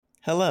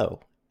Hello,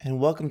 and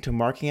welcome to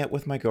Marking Out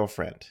with My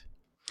Girlfriend.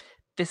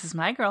 This is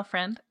my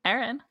girlfriend,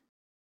 Erin.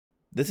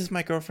 This is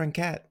my girlfriend,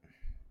 Kat.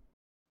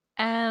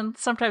 And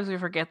sometimes we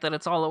forget that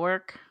it's all a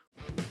work.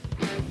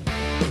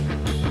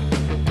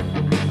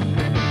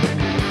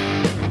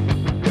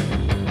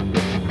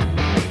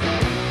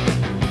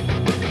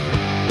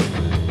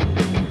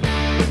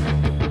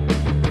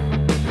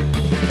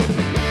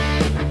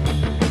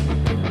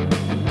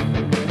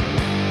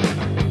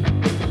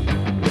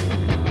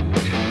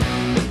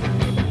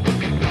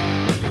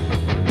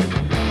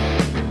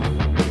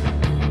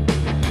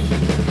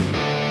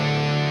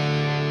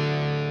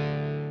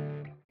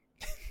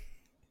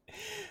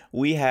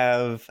 We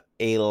have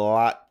a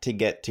lot to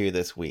get to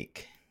this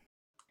week.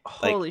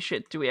 Holy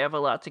shit, do we have a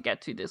lot to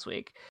get to this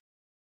week?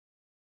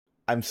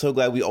 I'm so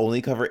glad we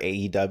only cover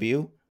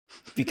AEW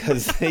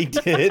because they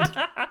did.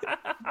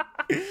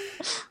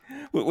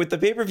 With the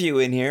pay-per-view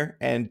in here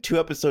and 2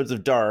 episodes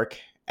of Dark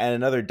and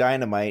another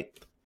Dynamite,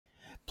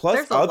 plus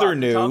There's a other lot to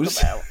news,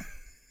 talk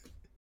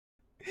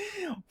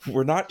about.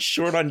 We're not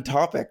short on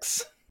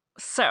topics.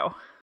 So,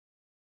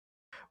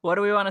 what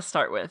do we want to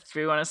start with?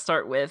 Do we want to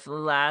start with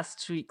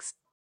last week's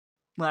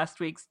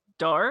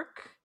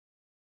Dark?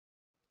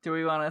 Do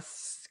we want to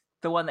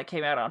the one that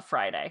came out on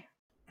Friday?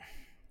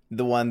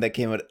 The one that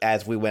came out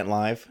as we went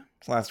live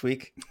last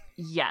week?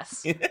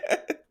 Yes.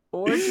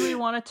 Or do we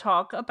want to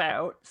talk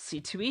about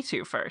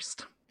C2E2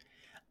 first?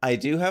 I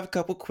do have a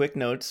couple quick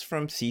notes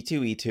from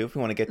C2E2 if we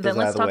want to get those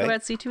Then out of the way.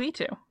 let's talk about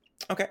C2E2.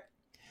 Okay.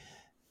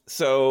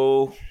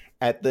 So,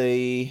 at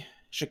the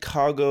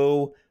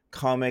Chicago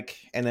Comic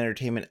and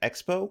Entertainment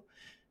Expo,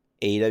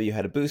 AEW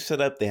had a booth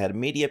set up. They had a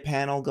media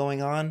panel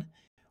going on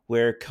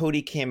where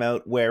Cody came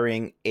out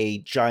wearing a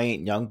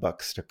giant Young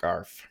Bucks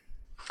scarf.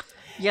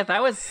 Yeah,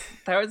 that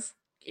was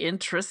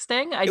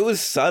interesting. It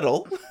was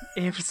subtle.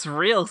 It was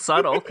real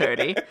subtle,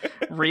 Cody.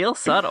 Real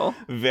subtle.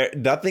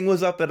 Nothing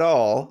was up at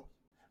all.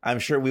 I'm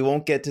sure we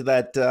won't get to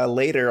that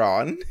later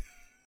on.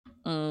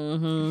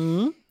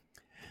 Mm-hmm.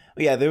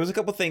 Yeah, there was a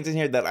couple things in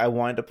here that I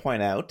wanted to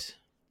point out.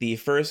 The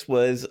first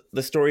was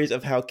the stories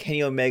of how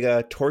Kenny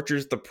Omega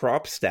tortures the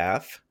prop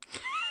staff.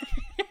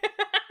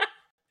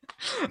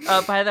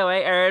 By the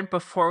way, Erin,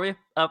 before we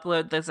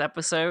upload this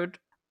episode,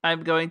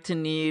 I'm going to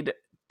need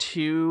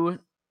 2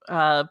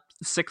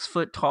 6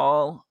 foot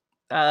tall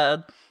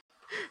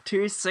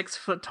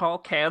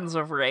cans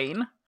of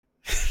rain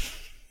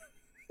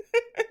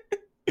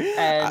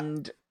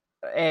and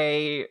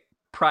a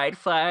pride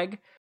flag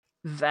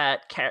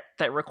that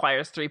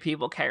requires 3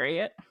 people carry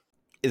it.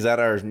 Is that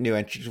our new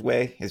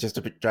entryway? It's just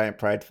a giant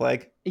pride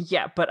flag?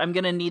 Yeah, but I'm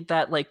gonna need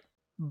that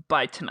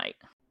by tonight.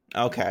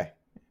 Okay.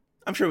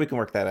 I'm sure we can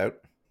work that out.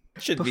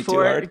 Shouldn't be too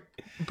hard.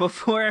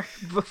 Before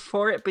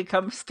it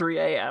becomes 3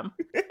 a.m.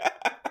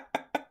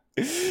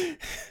 If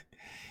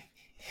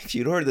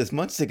you'd ordered this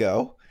months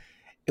ago,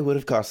 it would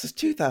have cost us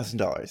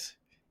 $2,000.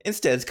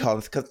 Instead, it's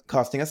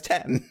costing us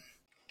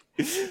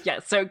 $10,000. Yeah,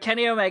 so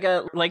Kenny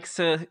Omega likes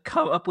to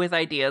come up with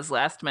ideas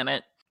last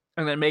minute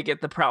and then make it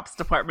the props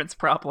department's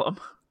problem.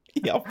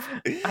 Yep.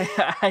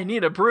 I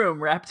need a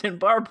broom wrapped in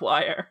barbed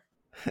wire.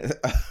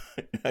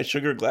 A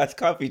sugar glass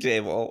coffee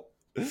table.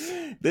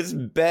 This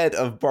bed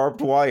of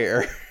barbed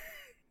wire.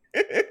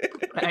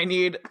 I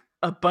need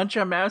a bunch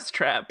of mouse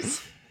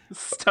traps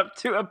stuck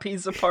to a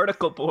piece of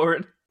particle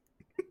board.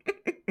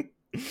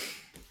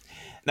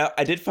 Now,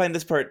 I did find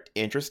this part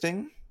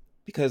interesting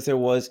because there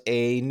was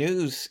a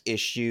news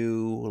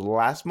issue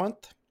last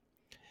month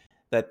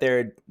that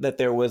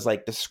there was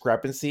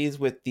discrepancies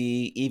with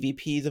the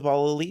EVPs of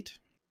All Elite.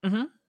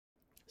 Mm-hmm.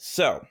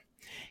 So,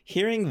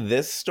 hearing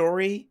this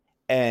story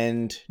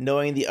and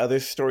knowing the other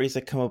stories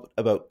that come up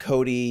about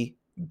Cody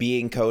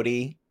being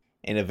Cody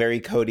in a very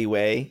Cody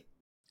way.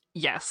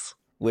 Yes.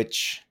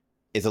 Which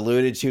is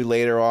alluded to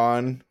later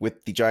on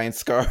with the giant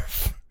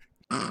scarf.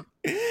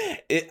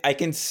 I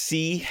can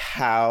see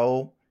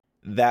how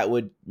that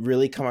would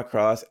really come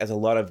across as a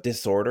lot of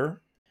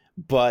disorder.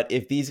 But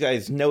if these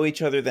guys know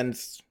each other, then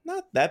it's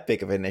not that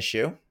big of an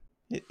issue.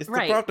 It's the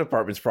prop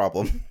department's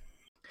problem.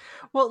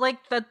 Well,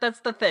 that's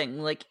the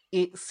thing.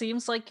 It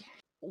seems like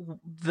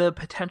the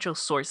potential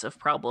source of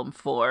problem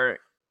for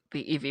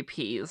the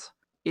EVPs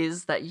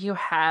is that you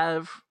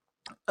have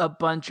a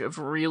bunch of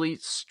really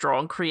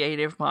strong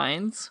creative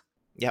minds.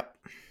 Yep.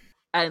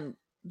 And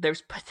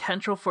there's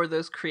potential for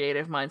those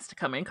creative minds to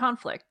come in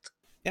conflict.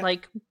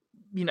 Yep.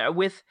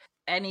 With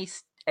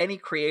any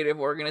creative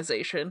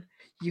organization,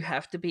 you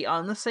have to be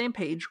on the same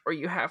page or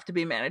you have to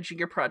be managing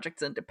your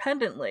projects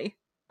independently.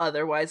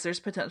 Otherwise, there's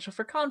potential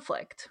for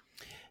conflict.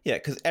 Yeah,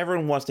 because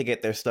everyone wants to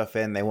get their stuff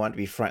in. They want to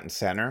be front and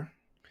center.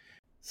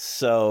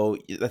 So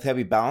that's got to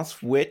be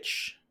balanced,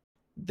 which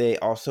they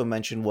also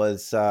mentioned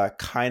was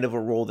kind of a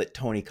role that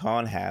Tony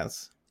Khan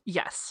has.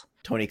 Yes.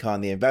 Tony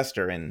Khan, the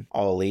investor in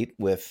All Elite,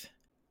 with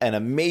an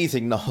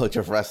amazing knowledge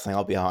of wrestling,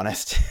 I'll be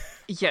honest.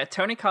 Yeah,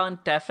 Tony Khan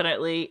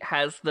definitely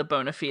has the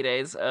bona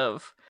fides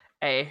of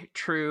a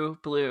true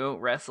blue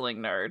wrestling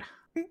nerd.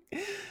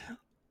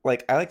 I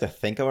like to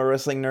think I'm a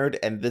wrestling nerd,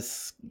 and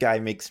this guy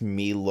makes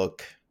me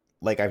look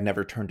like I've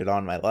never turned it on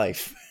in my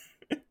life.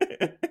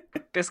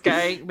 This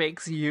guy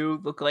makes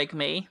you look like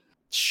me.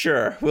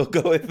 Sure, we'll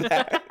go with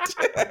that.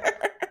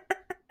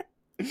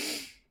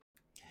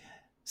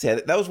 So yeah,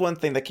 that was one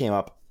thing that came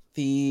up.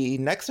 The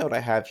next note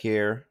I have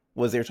here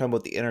was they were talking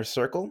about the Inner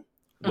Circle.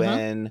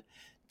 When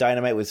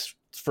Dynamite was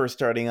first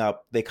starting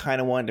up, they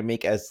kind of wanted to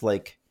make as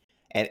like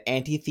an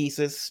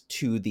antithesis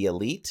to the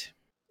Elite.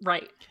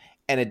 Right.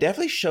 And it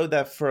definitely showed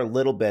that for a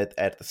little bit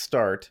at the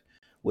start,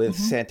 with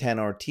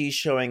Santana Ortiz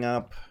showing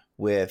up,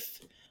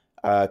 with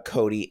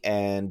Cody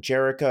and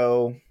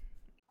Jericho.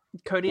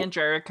 Cody and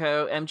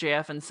Jericho,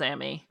 MJF and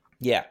Sammy.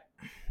 Yeah.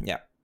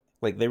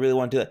 Like, they really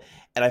want to do that.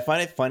 And I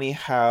find it funny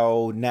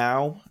how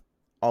now,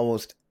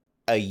 almost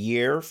a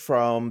year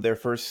from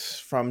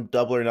from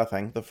Double or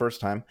Nothing, the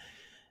first time,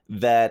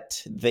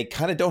 that they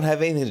kind of don't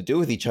have anything to do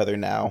with each other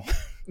now.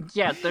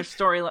 Yeah, their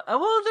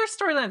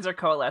storylines are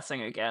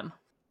coalescing again.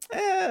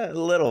 A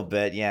little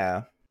bit,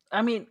 yeah.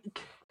 I mean,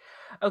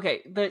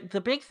 okay,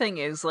 the big thing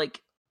is,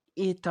 like,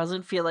 it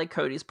doesn't feel like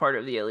Cody's part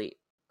of the Elite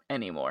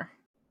anymore.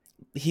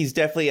 He's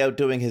definitely out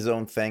doing his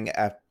own thing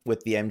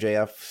with the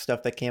MJF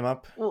stuff that came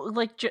up. Well,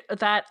 like,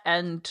 that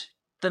and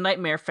the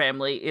Nightmare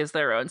Family is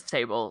their own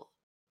stable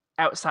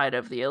outside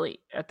of the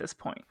Elite at this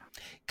point.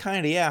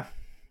 Kind of, yeah.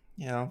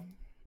 You know.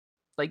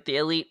 Like, the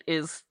Elite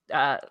is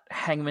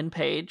Hangman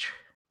Page,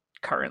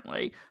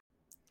 currently,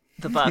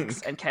 the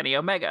Bucks, and Kenny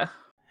Omega.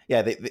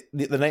 Yeah,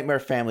 the Nightmare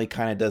Family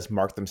kind of does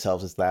mark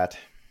themselves as that.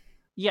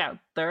 Yeah,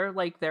 they're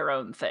like their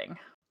own thing.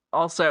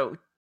 Also,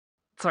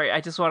 sorry,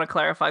 I just want to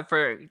clarify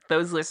for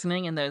those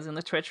listening and those in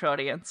the Twitch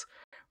audience,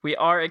 we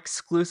are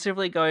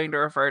exclusively going to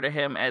refer to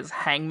him as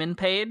Hangman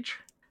Page.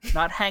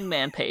 Not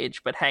Hangman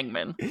Page, but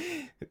Hangman.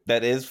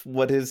 That is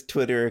what his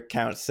Twitter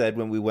account said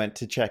when we went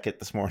to check it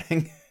this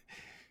morning.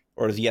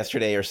 Or it was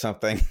yesterday or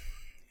something.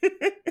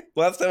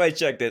 Last time I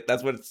checked it,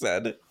 that's what it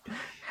said.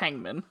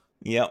 Hangman.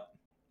 Yep.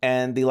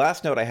 And the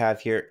last note I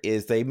have here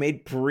is they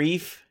made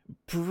brief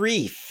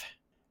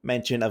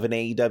mention of an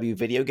AEW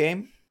video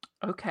game.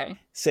 Okay.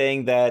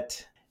 Saying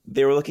that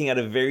they were looking at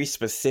a very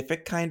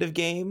specific kind of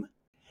game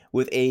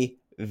with a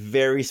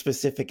very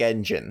specific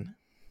engine.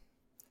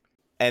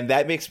 And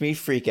that makes me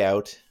freak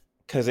out,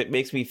 because it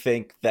makes me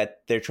think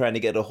that they're trying to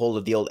get a hold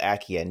of the old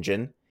Aki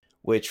engine,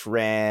 which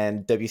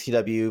ran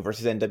WCW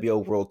versus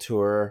NWO World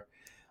Tour,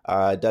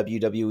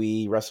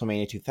 WWE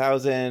WrestleMania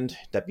 2000,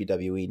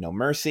 WWE No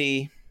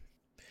Mercy.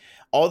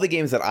 All the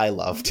games that I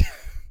loved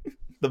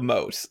the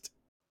most.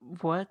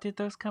 What did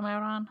those come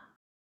out on?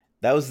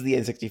 That was the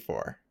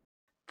N64.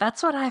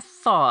 That's what I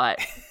thought,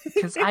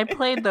 because I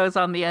played those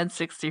on the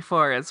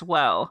N64 as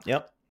well.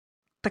 Yep.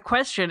 The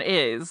question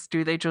is,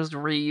 do they just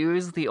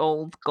reuse the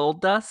old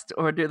Goldust,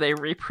 or do they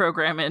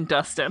reprogram in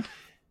Dustin?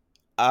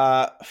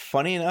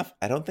 Funny enough,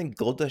 I don't think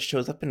Goldust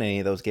shows up in any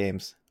of those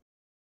games.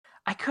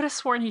 I could have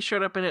sworn he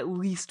showed up in at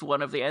least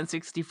one of the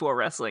N64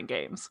 wrestling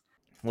games.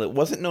 Well, it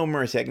wasn't No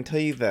Mercy, I can tell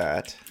you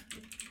that.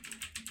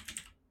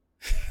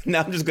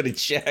 Now I'm just going to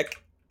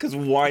check, because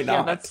why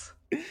not?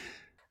 Yeah,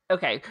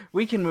 okay,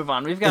 we can move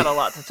on. We've got a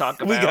lot to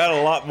talk about. We got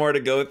a lot more to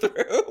go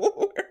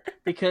through.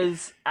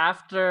 Because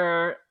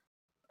after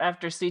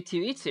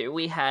C2E2,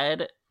 we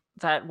had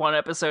that one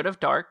episode of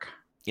Dark.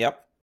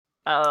 Yep.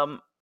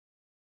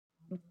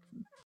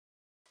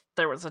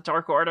 There was a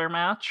Dark Order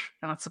match,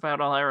 and that's about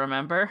all I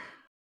remember.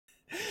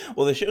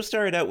 Well, the show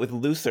started out with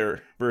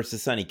Luther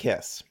versus Sonny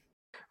Kiss.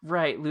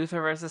 Right,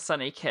 Luther versus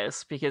Sonny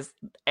Kiss, because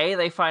A,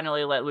 they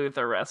finally let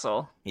Luther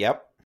wrestle.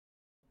 Yep.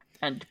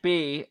 And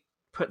B,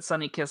 put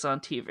Sonny Kiss on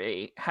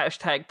TV.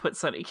 # put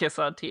Sonny Kiss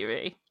on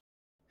TV.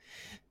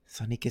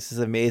 Sonny Kiss is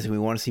amazing. We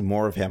want to see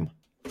more of him.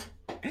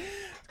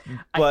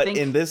 But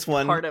in this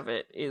one, part of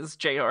it is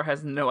JR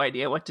has no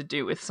idea what to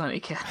do with Sonny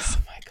Kiss.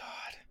 Oh my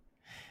god.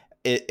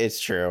 It's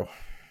true.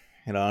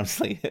 It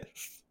honestly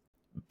is.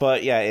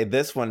 But yeah, in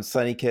this one,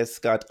 Sonny Kiss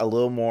got a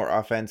little more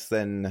offense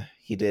than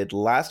he did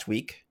last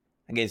week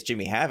against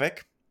Jimmy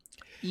Havoc.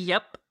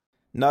 Yep.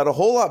 Not a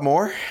whole lot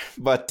more,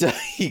 but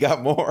he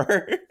got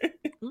more.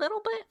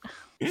 Little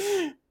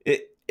bit.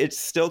 It's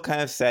still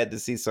kind of sad to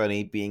see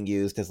Sonny being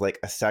used as like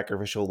a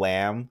sacrificial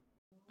lamb.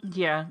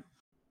 Yeah.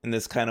 In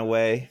this kind of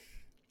way.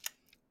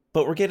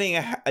 But we're getting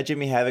a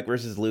Jimmy Havoc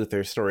versus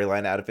Luther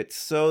storyline out of it,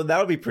 so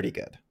that'll be pretty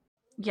good.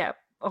 Yeah.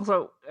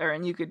 Also,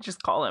 Aaron, you could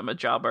just call him a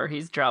jobber.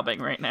 He's jobbing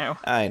right now.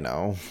 I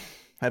know.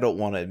 I don't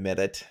want to admit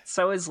it.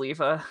 So is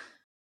Leva.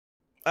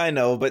 I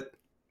know, but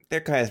they're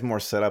kind of more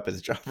set up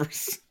as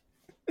jobbers.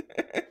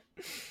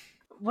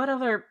 What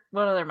other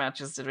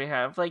matches did we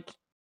have? Like,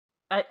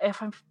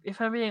 if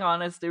I'm being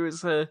honest, it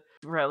was a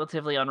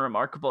relatively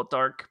unremarkable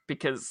Dark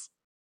because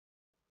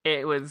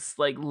it was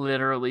like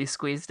literally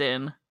squeezed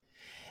in.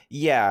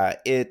 Yeah,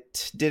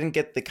 it didn't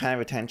get the kind of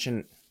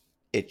attention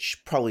it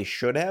probably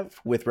should have,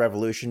 with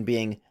Revolution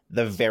being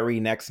the very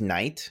next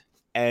night,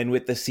 and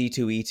with the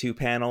C2E2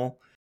 panel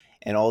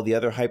and all the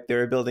other hype they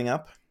were building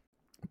up.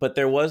 But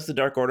there was the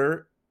Dark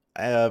Order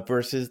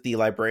versus the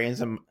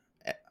Librarians,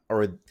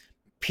 or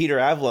Peter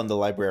Avalon, the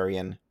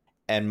Librarian,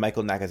 and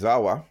Michael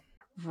Nakazawa.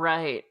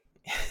 Right.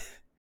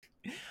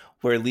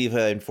 Where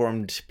Leva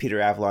informed Peter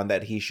Avalon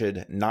that he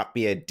should not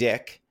be a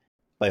dick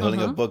by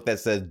holding a book that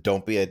says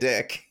 "Don't be a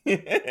dick."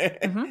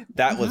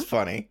 That was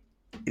funny.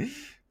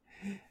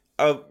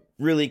 A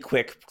really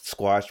quick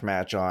squash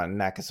match on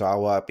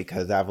Nakazawa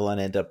because Avalon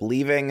ended up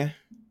leaving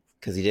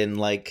because he didn't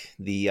like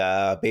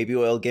the baby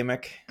oil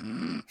gimmick.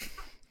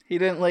 He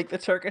didn't like the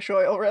Turkish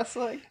oil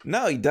wrestling?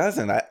 No, he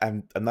doesn't.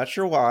 I'm not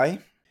sure why.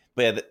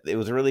 But yeah, it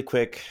was a really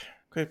quick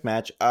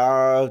match.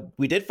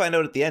 We did find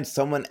out at the end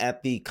someone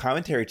at the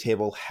commentary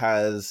table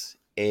has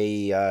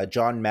a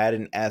John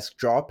Madden-esque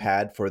draw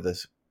pad for the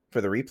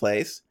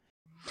replays.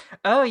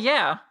 Oh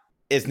yeah.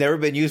 It's never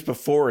been used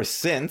before or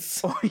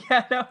since. Oh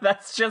yeah, no,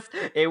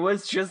 it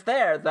was just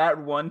there that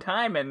one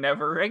time and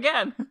never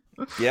again.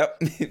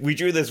 Yep. We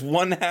drew this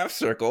one half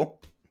circle.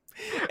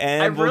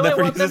 And I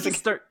really want them to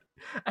start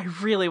I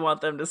really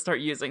want them to start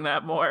using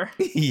that more.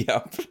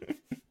 Yep.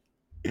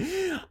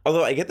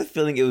 Although I get the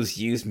feeling it was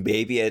used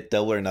maybe at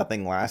Double or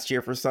Nothing last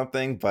year for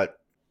something, but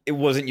it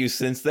wasn't used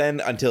since then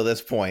until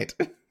this point.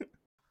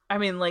 I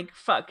mean, like,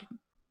 fuck.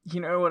 You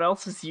know what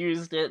else was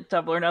used at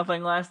Double or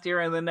Nothing last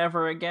year and then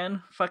never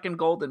again? Fucking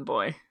Golden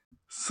Boy.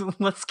 So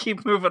let's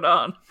keep moving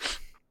on.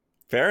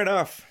 Fair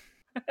enough.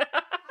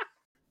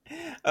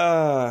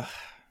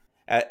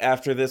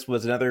 After this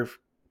was another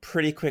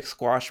pretty quick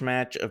squash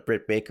match of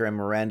Britt Baker and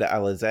Miranda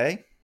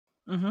Alizé.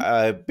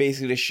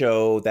 Basically to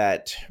show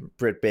that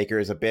Britt Baker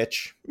is a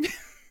bitch.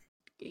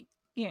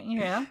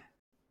 Yeah.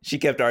 She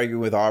kept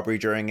arguing with Aubrey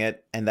during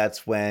it, and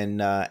that's when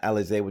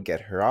Alizé would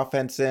get her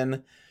offense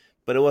in.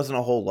 But it wasn't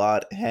a whole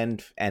lot,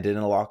 and ended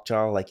in a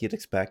lockjaw like you'd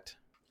expect.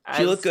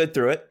 She looked good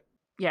through it.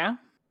 Yeah.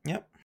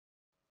 Yep.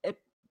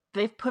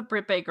 They've put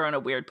Britt Baker in a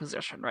weird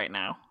position right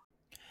now.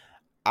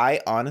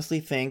 I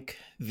honestly think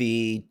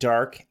the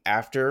Dark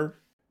After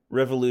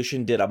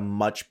Revolution did a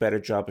much better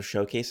job of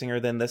showcasing her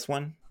than this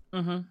one.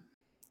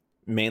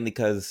 Mainly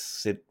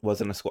because it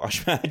wasn't a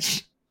squash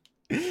match.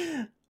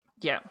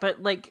 Yeah,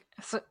 but like,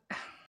 so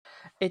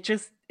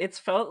it's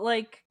felt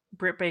like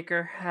Britt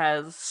Baker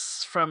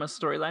has, from a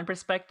storyline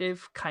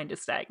perspective, kind of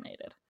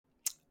stagnated.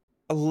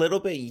 A little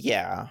bit,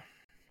 yeah.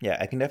 Yeah,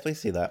 I can definitely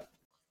see that.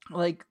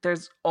 Like,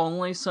 there's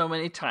only so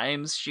many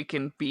times she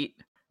can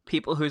beat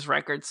people whose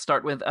records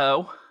start with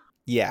O.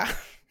 Yeah.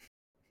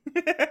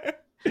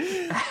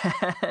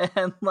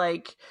 And,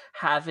 like,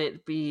 have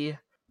it be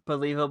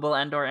believable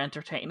and or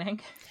entertaining.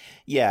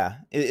 Yeah,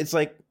 it's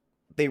like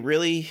they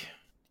really...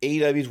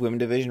 AEW's women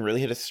division really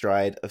hit a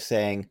stride of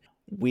saying,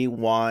 we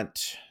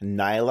want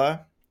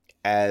Nyla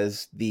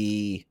as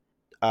the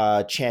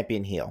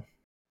champion heel.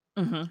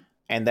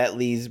 And that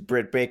leaves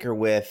Britt Baker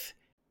with,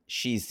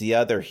 she's the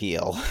other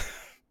heel.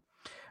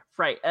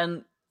 Right,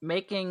 and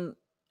making...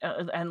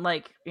 and,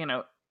 like, you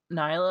know,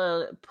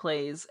 Nyla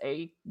plays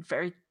a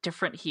very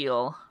different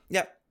heel.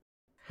 Yep.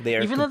 They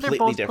are even though they're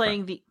both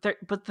different. playing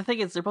but the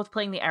thing is, they're both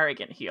playing the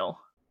arrogant heel.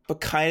 But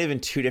kind of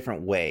in two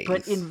different ways.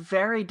 But in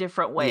very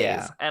different ways.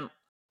 Yeah. And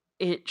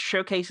it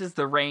showcases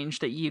the range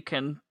that you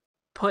can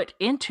put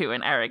into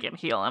an arrogant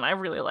heel, and I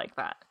really like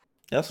that.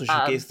 It also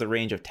showcases the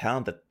range of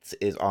talent that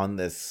is on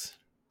this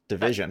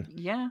division.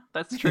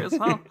 That's true as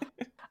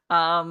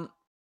well.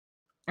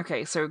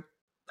 Okay, so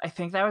I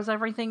think that was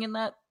everything in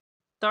that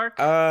Dark.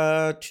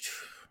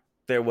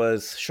 There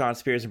was Shawn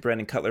Spears and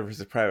Brandon Cutler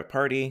versus Private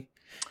Party.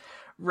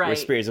 Right. Where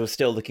Spears was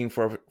still looking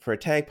for a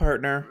tag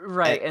partner.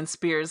 Right, and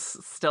Spears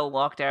still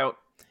walked out.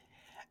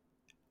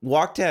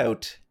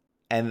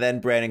 And then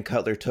Brandon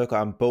Cutler took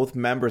on both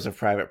members of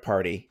Private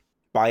Party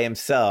by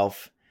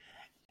himself,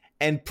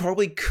 and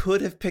probably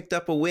could have picked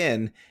up a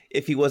win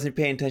if he wasn't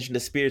paying attention to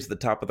Spears at the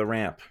top of the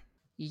ramp.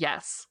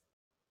 Yes.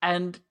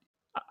 And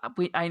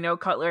I know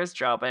Cutler is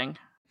jobbing.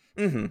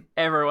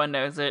 Everyone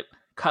knows it.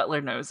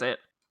 Cutler knows it.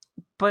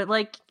 But,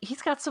 like,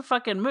 he's got some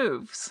fucking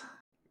moves.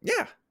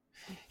 Yeah.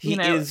 He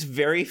is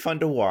very fun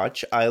to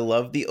watch. I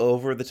love the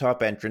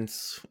over-the-top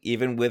entrance,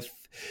 even with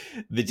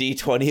the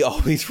D20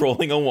 always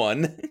rolling a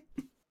 1.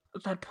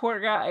 That poor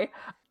guy.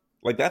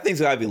 Like, that thing's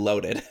gotta be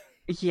loaded.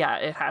 Yeah,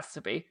 it has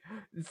to be.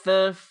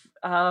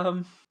 I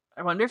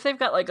wonder if they've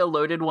got, like, a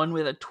loaded one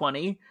with a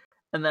 20,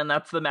 and then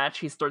that's the match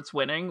he starts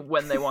winning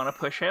when they want to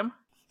push him.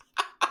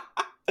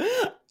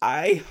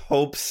 I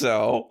hope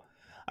so.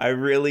 I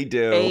really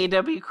do.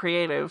 AEW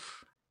Creative,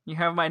 you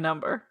have my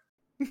number.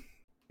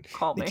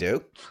 Call me. They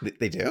do?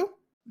 They do?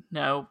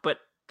 No, but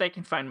they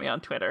can find me on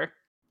Twitter.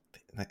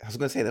 I was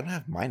going to say, they don't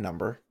have my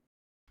number.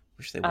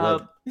 Wish they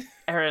would.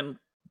 Aaron,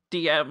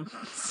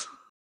 DMs.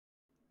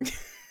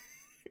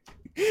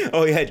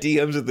 Oh yeah,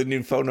 DMs are the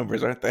new phone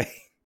numbers, aren't they?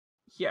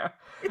 Yeah.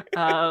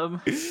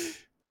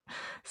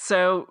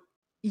 So,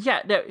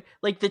 yeah, no,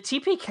 like, the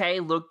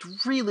TPK looked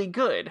really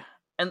good.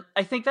 And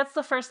I think that's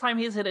the first time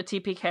he's hit a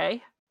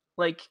TPK.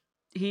 Like,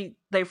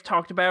 they've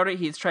talked about it.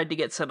 He's tried to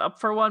get set up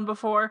for one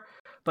before.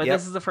 But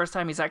this is the first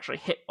time he's actually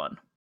hit one.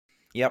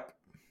 Yep.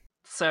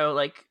 So,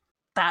 like,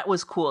 that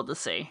was cool to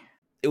see.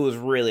 It was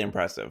really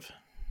impressive.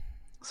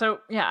 So,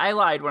 yeah, I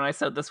lied when I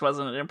said this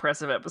wasn't an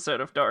impressive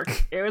episode of Dark.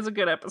 It was a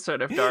good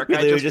episode of Dark.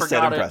 I just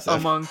forgot it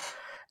among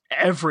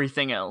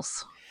everything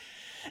else.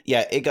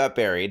 Yeah, it got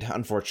buried,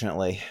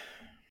 unfortunately.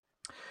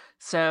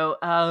 So,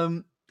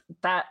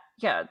 that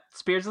yeah,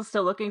 Spears is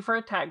still looking for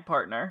a tag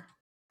partner.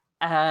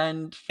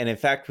 And in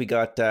fact, we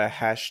got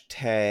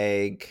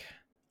hashtag...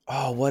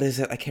 Oh, what is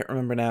it? I can't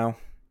remember now.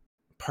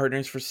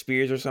 Partners for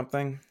Spears or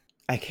something?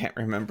 I can't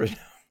remember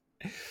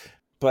now.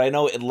 But I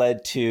know it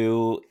led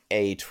to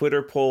a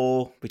Twitter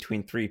poll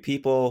between 3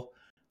 people,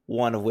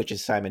 one of which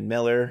is Simon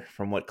Miller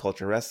from What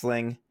Culture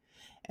Wrestling.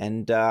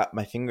 And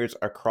my fingers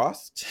are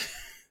crossed.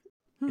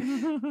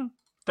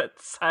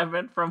 That's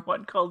Simon from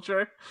What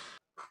Culture.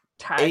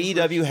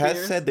 AEW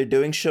has said they're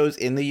doing shows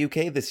in the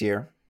UK this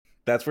year.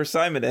 That's where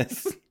Simon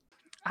is.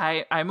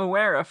 I'm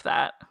aware of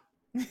that.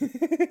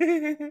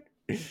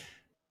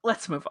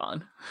 Let's move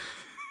on.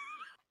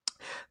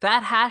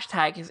 That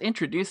hashtag has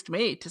introduced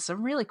me to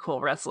some really cool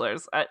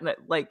wrestlers.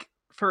 Like,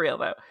 for real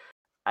though,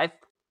 I've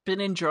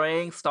been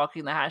enjoying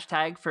stalking the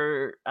hashtag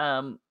for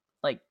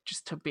like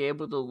just to be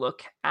able to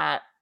look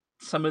at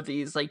some of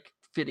these like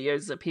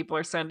videos that people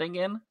are sending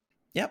in.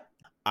 Yep,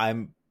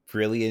 I'm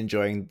really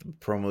enjoying the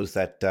promos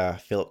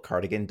that Philip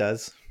Cardigan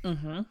does.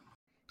 Mm-hmm.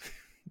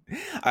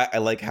 I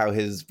like how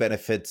his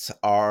benefits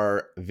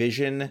are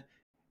vision,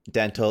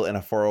 dental, and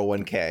a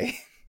 401k.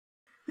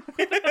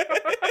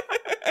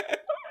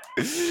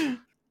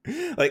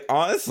 Like,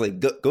 honestly,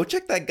 go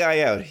check that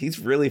guy out. He's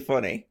really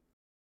funny.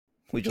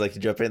 Would you like to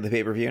jump into the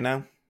pay-per-view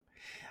now?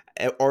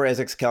 Or as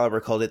Excalibur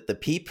called it, the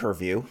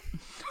pee-per-view.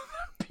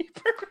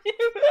 Pay-per-view?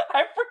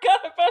 I forgot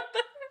about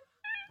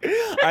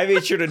that. I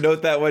made sure to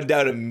note that one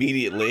down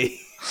immediately.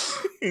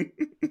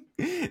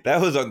 That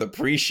was on the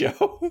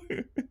pre-show.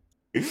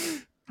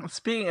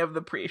 Speaking of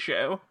the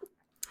pre-show,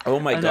 oh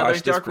my gosh, another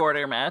Dark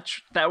Order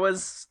match. That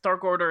was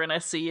Dark Order and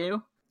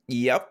SCU.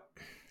 Yep.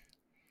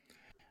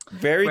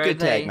 Very good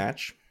tag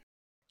match.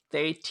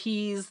 They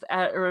teased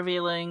at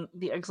revealing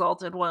the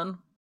Exalted One.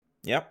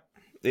 Yep.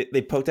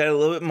 They poked at it a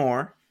little bit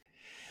more.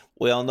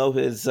 We all know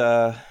his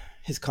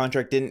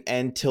contract didn't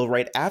end till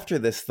right after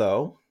this,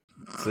 though.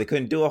 So they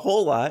couldn't do a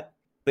whole lot.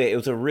 But it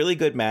was a really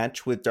good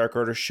match with Dark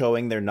Order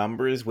showing their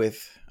numbers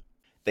with...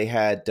 They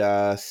had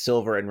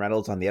Silver and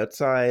Reynolds on the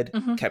outside,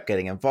 kept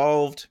getting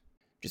involved,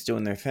 just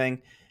doing their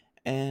thing.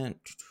 And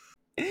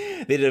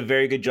they did a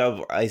very good job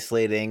of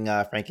isolating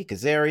Frankie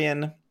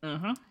Kazarian,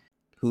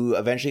 who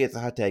eventually gets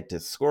a hot tag to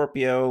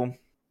Scorpio.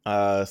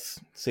 So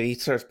he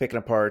starts picking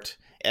apart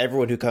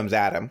everyone who comes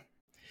at him.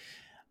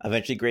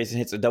 Eventually Grayson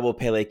hits a double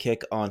Pele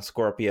kick on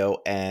Scorpio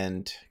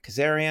and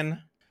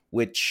Kazarian,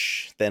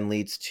 which then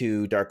leads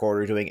to Dark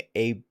Order doing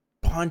a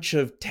bunch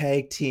of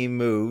tag team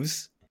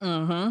moves.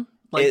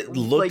 Like, it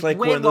looked like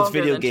one of those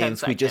video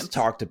games we just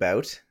talked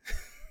about.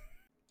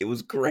 It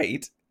was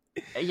great.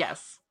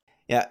 Yes.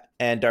 Yeah,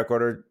 and Dark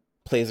Order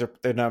plays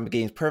their number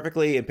games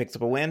perfectly and picks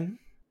up a win.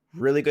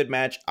 Really good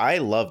match. I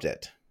loved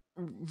it.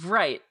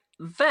 Right.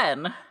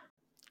 Then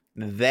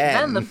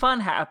the fun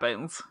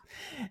happens.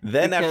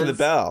 Then after the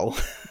bell,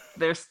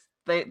 there's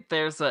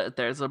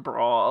a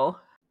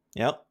brawl.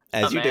 Yep,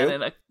 as you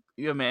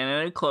do. A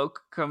man in a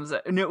cloak comes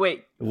out. No,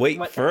 wait.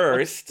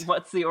 First.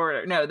 What's the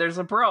order? No, there's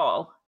a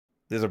brawl.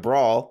 There's a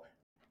brawl,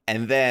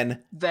 and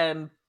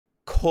then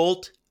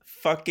Colt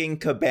fucking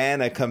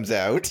Cabana comes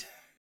out.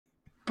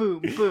 Boom,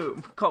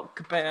 boom, Colt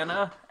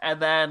Cabana,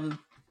 and then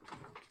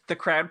the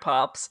crowd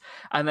pops,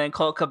 and then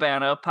Colt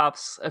Cabana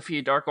pops a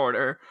few Dark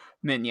Order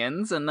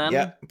minions, and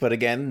then but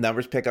again,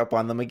 numbers pick up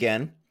on them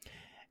again,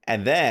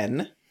 and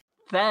then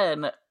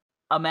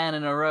a man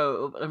in a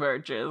robe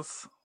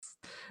emerges.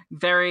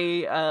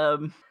 Very,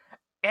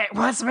 it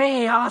was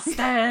me,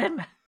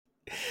 Austin.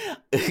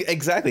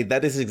 Exactly.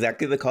 That is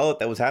exactly the call-out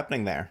that was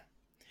happening there.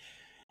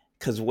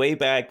 Because way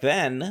back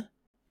then,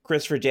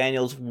 Christopher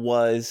Daniels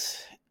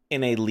was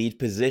in a lead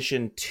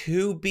position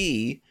to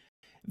be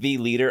the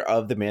leader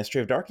of the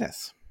Ministry of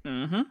Darkness.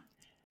 And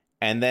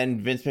then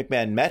Vince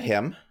McMahon met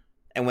him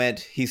and went,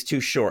 he's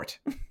too short.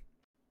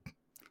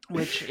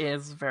 Which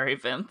is very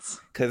Vince.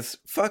 Because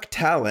fuck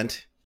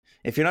talent.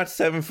 If you're not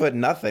 7 foot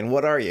nothing,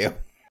 what are you?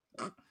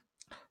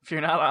 If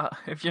you're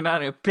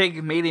not a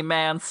big meaty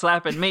man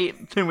slapping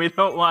meat, then we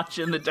don't watch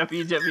in the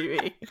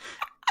WWE.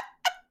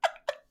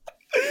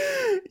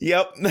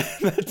 Yep,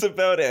 that's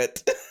about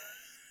it.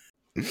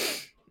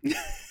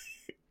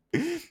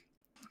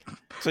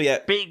 So yeah,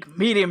 big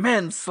meaty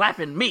men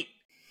slapping meat.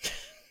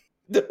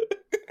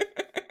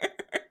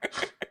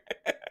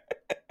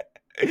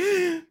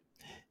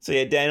 So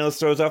yeah, Daniels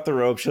throws off the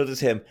rope, shows us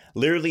him,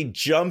 literally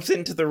jumps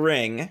into the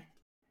ring,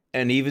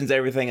 and evens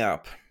everything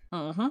up.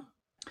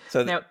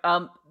 So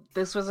now,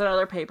 this was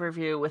another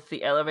pay-per-view with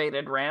the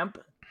elevated ramp.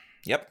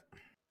 Yep.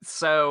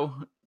 So,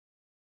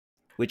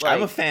 which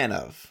I'm a fan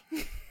of.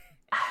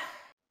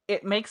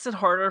 It makes it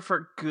harder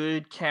for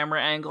good camera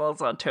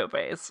angles on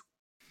topes.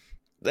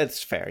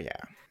 That's fair,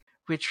 yeah.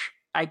 Which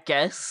I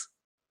guess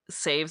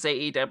saves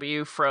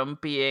AEW from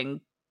being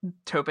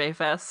Tope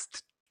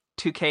Fest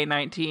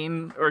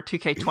 2K19 or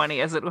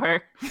 2K20, as it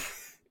were.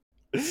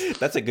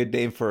 That's a good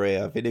name for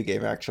a video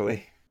game,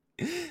 actually.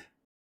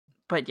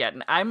 But yeah,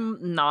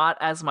 I'm not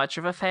as much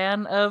of a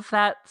fan of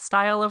that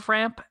style of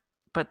ramp,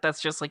 but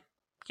that's just like,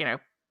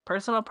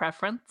 personal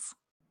preference.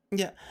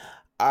 Yeah,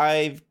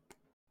 I've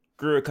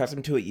grew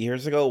accustomed to it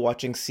years ago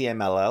watching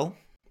CMLL.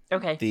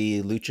 Okay.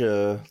 The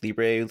Lucha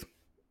Libre,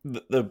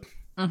 the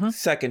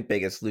second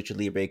biggest Lucha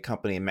Libre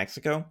company in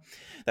Mexico.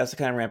 That's the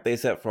kind of ramp they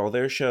set for all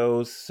their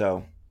shows.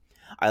 So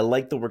I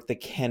like the work that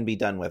can be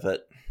done with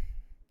it,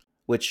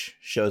 which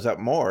shows up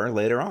more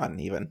later on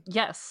even.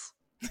 Yes.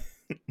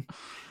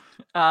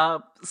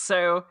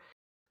 So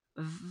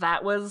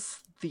that was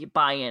the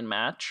buy-in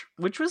match,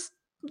 which was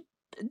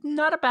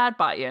not a bad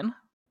buy-in.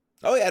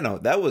 Oh yeah, no,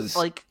 that was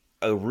like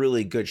a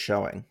really good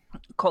showing.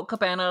 Colt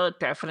Cabana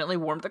definitely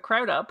warmed the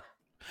crowd up.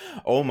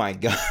 Oh my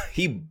god,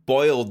 he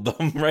boiled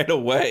them right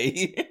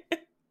away.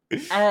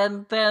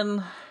 And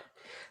then,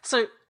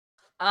 so,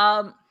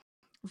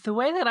 the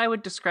way that I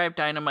would describe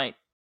Dynamite,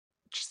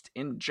 just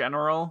in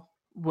general,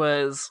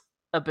 was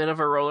a bit of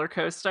a roller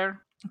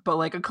coaster, but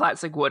like a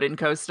classic wooden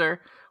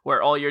coaster,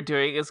 where all you're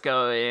doing is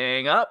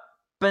going up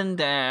and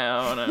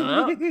down and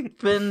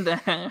up and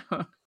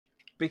down.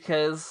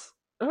 Because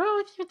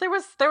there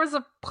was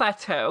a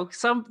plateau.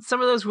 Some of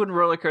those wooden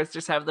roller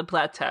coasters have the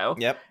plateau.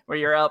 Yep. Where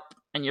you're up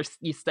and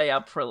you stay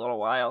up for a little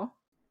while.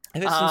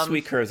 I've had some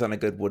sweet curves on a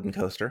good wooden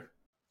coaster.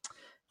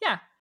 Yeah.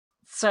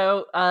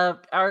 So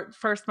our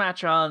first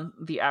match on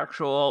the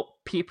actual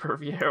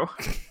pay-per-view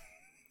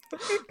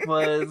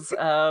was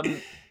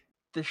the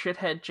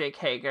shithead Jake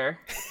Hager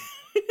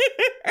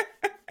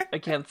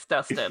against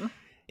Dustin.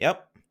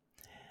 Yep.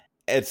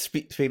 And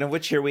speaking of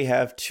which, here we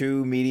have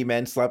two meaty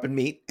men slapping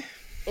meat.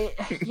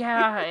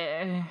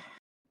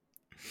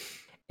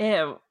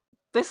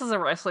 This is a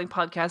wrestling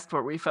podcast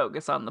where we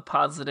focus on the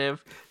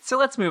positive. So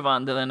let's move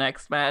on to the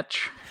next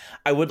match.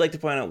 I would like to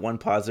point out one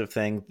positive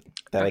thing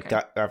that I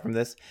got from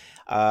this.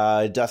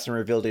 Dustin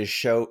revealed his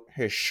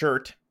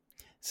shirt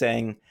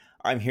saying,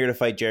 "I'm here to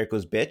fight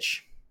Jericho's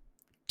bitch."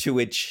 To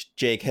which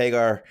Jake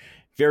Hager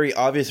very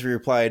obviously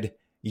replied,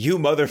 "You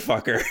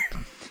motherfucker."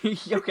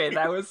 Okay,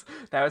 that was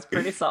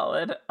pretty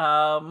solid.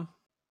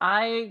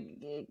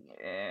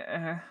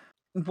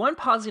 One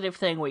positive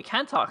thing we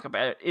can talk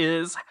about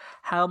is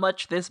how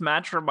much this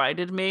match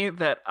reminded me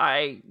that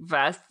I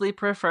vastly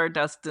prefer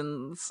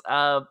Dustin's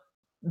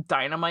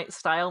Dynamite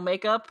style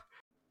makeup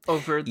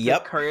over the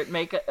current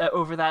makeup,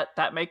 over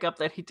that makeup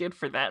that he did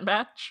for that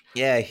match.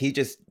 Yeah, he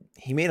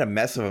made a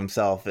mess of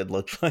himself, it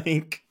looked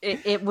like.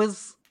 It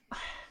was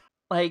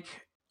like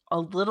a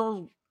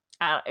little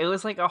it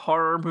was like a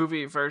horror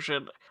movie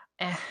version.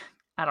 I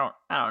don't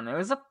know.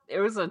 It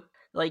was a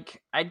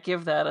like, I'd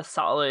give that a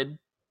solid,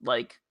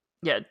 like,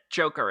 yeah,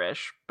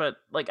 Joker-ish, but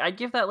like I'd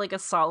give that like a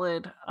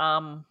solid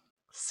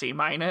C-.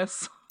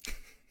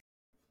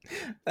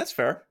 That's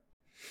fair.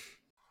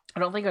 I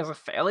don't think it was a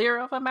failure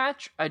of a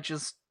match. I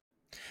just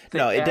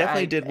no, it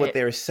definitely did what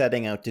they were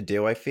setting out to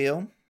do, I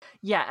feel.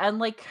 Yeah, and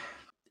like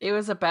it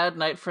was a bad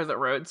night for the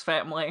Rhodes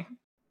family.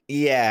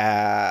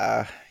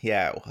 Yeah,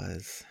 it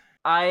was.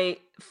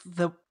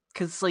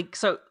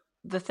 So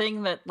the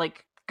thing that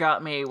like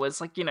got me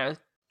was like,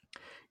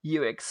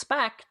 you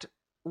expect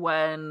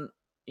when,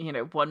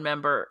 one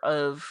member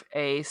of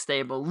a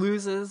stable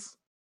loses,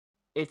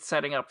 it's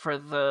setting up for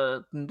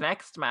the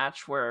next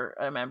match where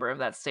a member of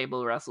that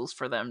stable wrestles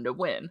for them to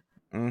win.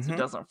 Mm-hmm. So it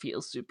doesn't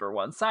feel super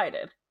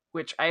one-sided,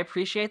 which I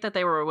appreciate that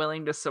they were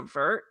willing to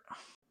subvert.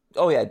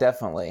 Oh yeah,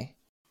 definitely.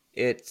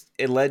 It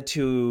led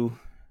to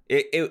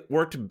it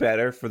worked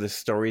better for the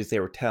stories they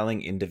were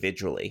telling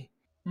individually.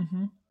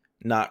 Mm-hmm.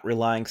 Not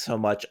relying so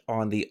much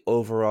on the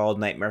overall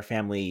Nightmare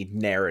Family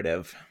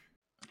narrative.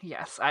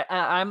 Yes,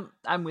 I'm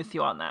with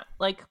you on that.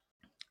 Like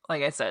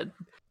I said,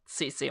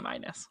 C-.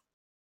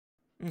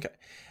 Okay.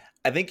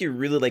 I think you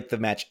really like the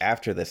match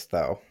after this,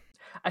 though.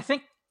 I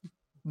think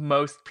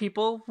most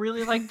people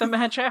really like the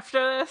match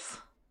after this.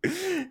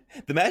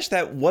 The match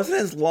that wasn't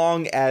as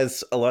long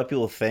as a lot of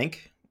people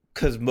think,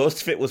 because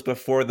most of it was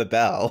before the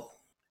bell.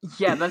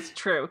 Yeah, that's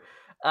true.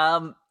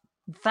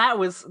 That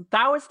was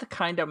the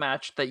kind of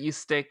match that you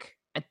stick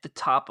at the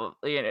top of,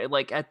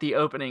 like at the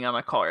opening on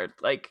a card.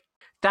 Like,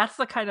 that's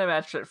the kind of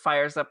match that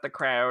fires up the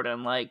crowd.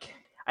 And like,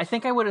 I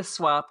think I would have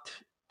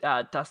swapped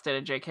Dustin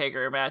and Jake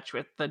Hager match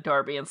with the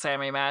Darby and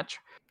Sammy match.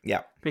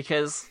 Yeah,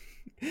 because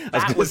I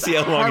was going to see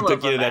how long it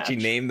took you to actually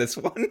name this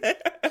one.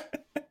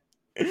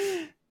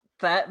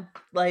 That,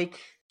 like,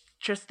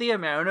 just the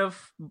amount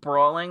of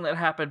brawling that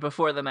happened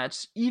before the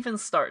match even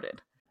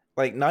started.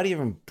 Like, not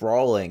even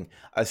brawling.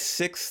 A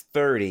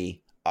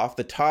 630 off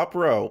the top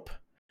rope,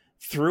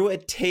 through a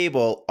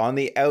table on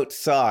the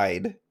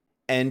outside,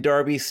 and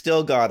Darby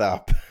still got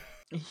up.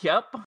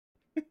 Yep.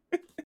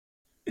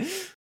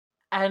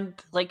 And,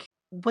 like,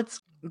 what's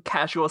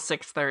casual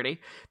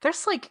 630?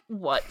 There's, like,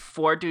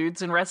 4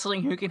 dudes in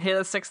wrestling who can hit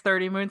a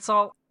 630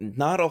 moonsault?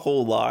 Not a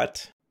whole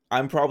lot.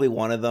 I'm probably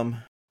one of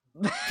them.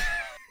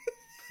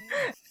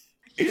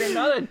 You're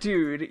not a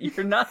dude.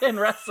 You're not in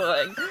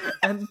wrestling.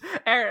 And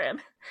Aaron,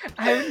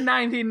 I'm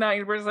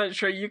 99%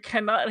 sure you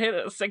cannot hit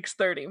a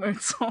 630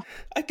 moonsault.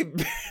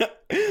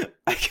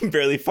 I can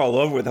barely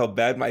follow up with how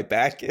bad my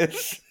back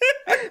is.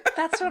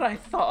 That's what I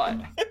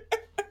thought.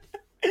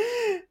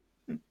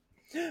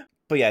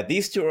 But yeah,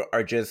 these two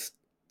are just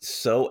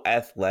so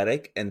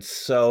athletic and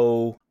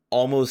so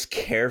almost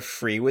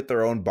carefree with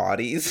their own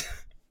bodies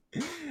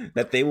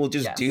that they will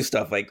just do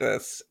stuff like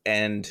this.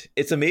 And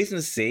it's amazing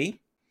to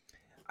see.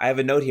 I have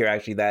a note here,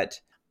 actually, that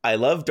I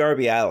love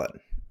Darby Allin.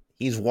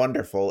 He's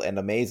wonderful and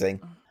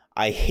amazing.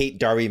 I hate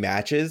Darby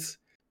matches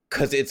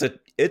because it's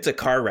a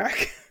car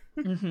wreck.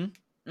 Mm-hmm.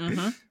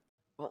 Mm-hmm.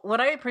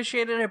 What I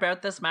appreciated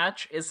about this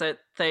match is that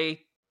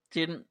they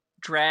didn't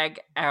drag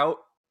out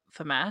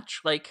the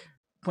match. Like,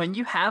 when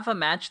you have a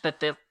match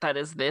that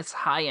is this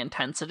high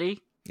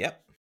intensity,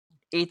 yep,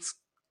 it's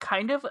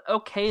kind of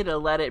okay to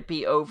let it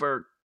be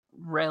over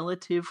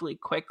relatively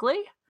quickly.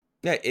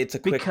 Yeah, it's a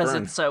quick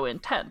burn. It's so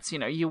intense. You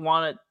know, you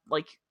want it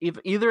like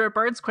either it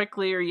burns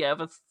quickly or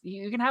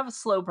you can have a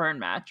slow burn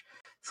match.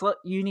 So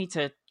you need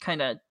to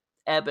kind of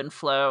ebb and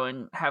flow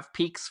and have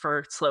peaks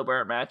for slow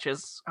burn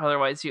matches.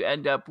 Otherwise, you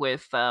end up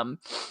with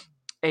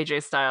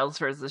AJ Styles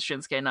versus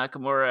Shinsuke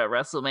Nakamura at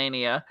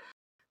WrestleMania.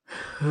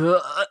 You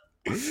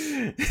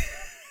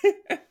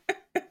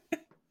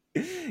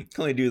can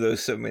only do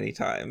those so many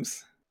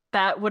times.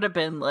 That would have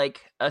been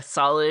like a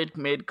solid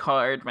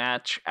mid-card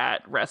match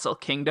at Wrestle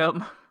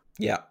Kingdom.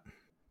 Yeah.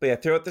 But yeah,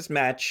 throughout this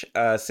match,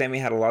 Sammy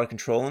had a lot of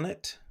control in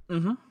it.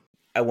 Mm-hmm.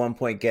 At one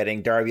point,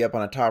 getting Darby up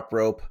on a top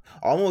rope,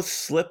 almost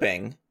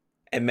slipping,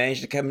 and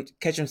managed to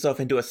catch himself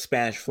into a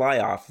Spanish fly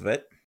off of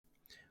it,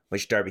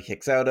 which Darby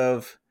kicks out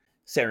of.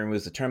 Sammy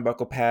removes the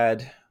turnbuckle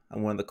pad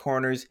on one of the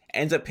corners,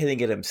 ends up hitting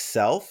it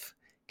himself,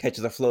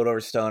 catches a float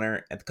over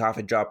Stoner, and the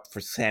coffin drop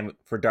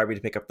for Darby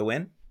to pick up the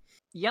win.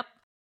 Yep.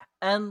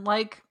 And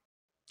like,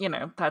 you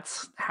know,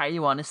 that's how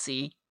you want to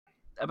see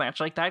a match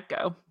like that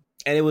go.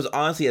 And it was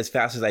honestly as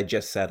fast as I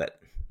just said it.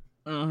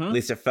 Mm-hmm. At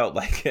least it felt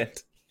like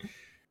it.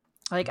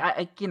 Like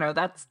I you know,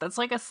 that's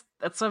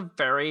a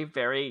very,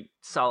 very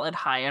solid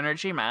high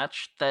energy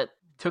match that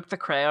took the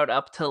crowd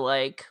up to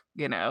like,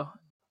 you know,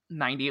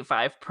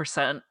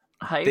 95%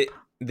 hype.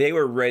 They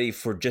were ready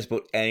for just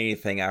about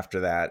anything after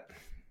that.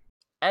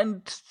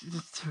 And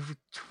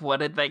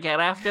what did they get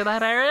after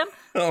that, Aaron?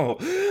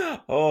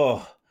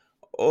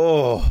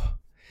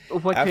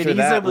 What after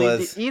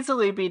could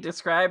easily be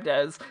described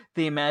as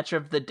the match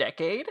of the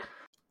decade?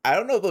 I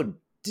don't know about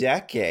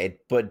decade,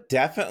 but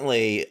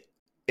definitely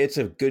it's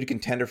a good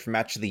contender for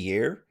match of the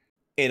year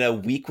in a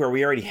week where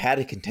we already had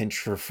a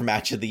contender for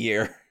match of the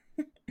year.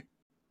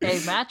 A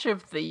match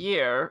of the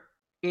year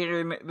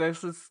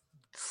this is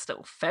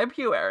still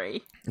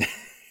February.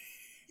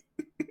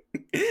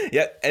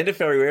 Yeah, end of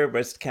February,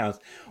 but it counts.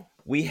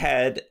 We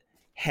had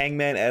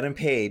Hangman Adam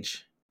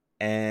Page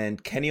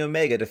and Kenny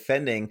Omega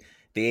defending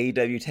the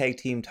AEW Tag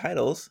Team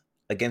titles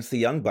against the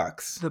Young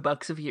Bucks. The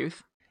Bucks of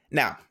Youth.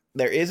 Now,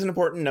 there is an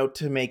important note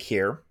to make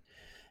here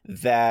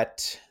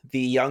that the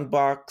Young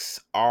Bucks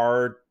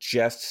are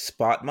just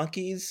spot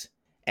monkeys,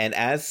 and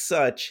as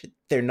such,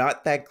 they're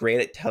not that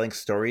great at telling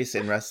stories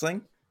in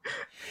wrestling.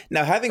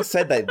 Now, having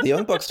said that, the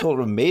Young Bucks told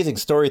an amazing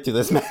story through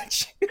this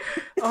match.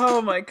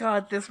 Oh my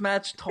god, this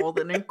match told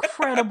an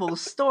incredible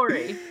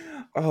story.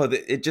 Oh,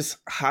 it just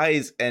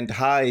highs and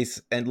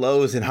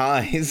lows and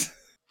highs.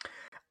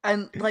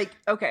 And like,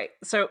 okay,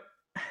 so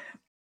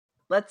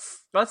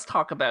let's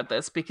talk about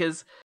this,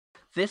 because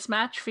this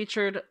match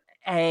featured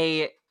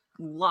a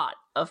lot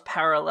of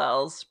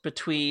parallels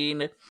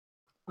between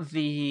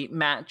the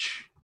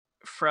match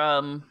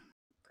from,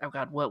 oh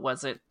god, what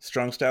was it?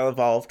 Strong Style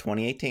Evolve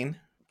 2018.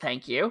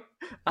 Thank you.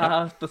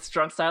 Yep. The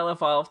Strong Style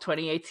Evolve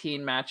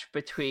 2018 match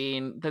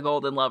between the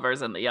Golden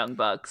Lovers and the Young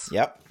Bucks.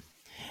 Yep.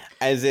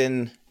 As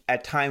in,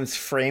 at times,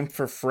 frame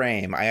for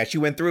frame. I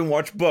actually went through and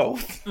watched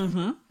both.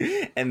 Mm-hmm.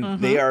 And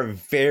they are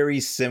very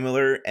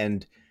similar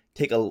and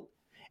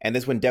and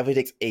this one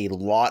definitely takes a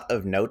lot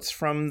of notes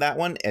from that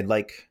one and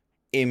like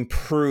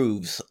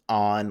improves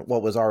on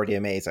what was already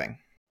amazing.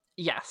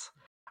 Yes.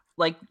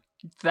 Like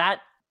that,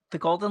 the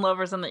Golden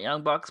Lovers and the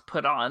Young Bucks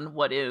put on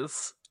what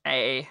is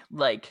a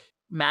like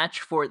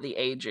match for the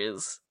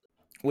ages.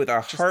 With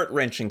a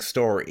heart-wrenching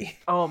story.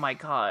 Oh my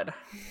god.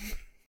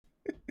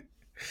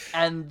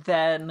 And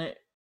then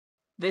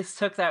this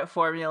took that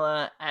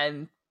formula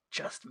and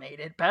just made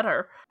it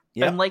better.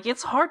 Yep. And like,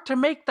 it's hard to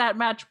make that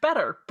match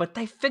better, but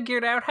they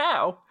figured out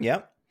how.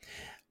 Yep.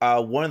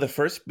 One of the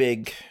first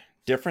big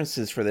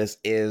differences for this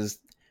is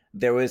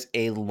there was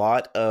a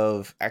lot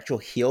of actual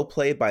heel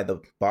play by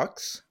the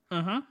Bucks.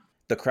 Mm-hmm.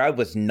 The crowd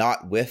was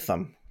not with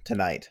them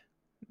tonight.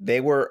 They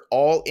were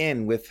all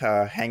in with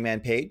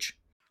Hangman Page.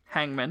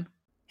 Hangman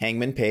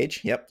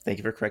Page. Yep. Thank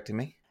you for correcting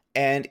me.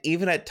 And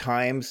even at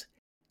times,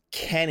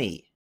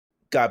 Kenny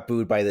got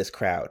booed by this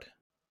crowd.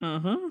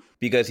 Mm-hmm.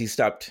 Because he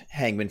stopped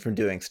Hangman from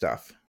doing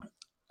stuff.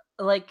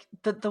 Like,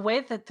 the way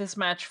that this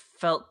match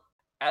felt...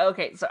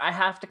 Okay, so I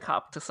have to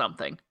cop to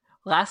something.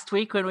 Last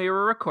week when we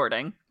were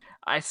recording,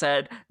 I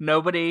said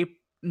no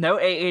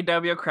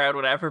AEW crowd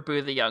would ever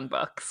boo the Young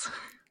Bucks.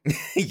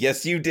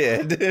 Yes, you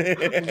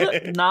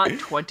did. Not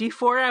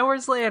 24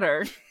 hours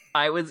later,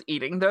 I was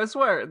eating those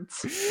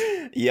words.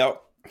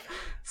 Yep.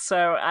 So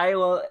I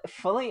will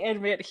fully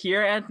admit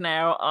here and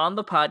now on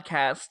the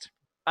podcast,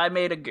 I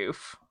made a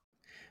goof.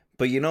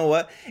 But you know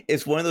what?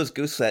 It's one of those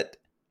goofs that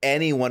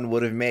anyone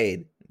would have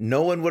made.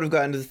 No one would have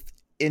gotten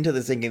into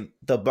this thinking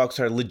the Bucks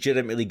are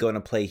legitimately going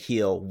to play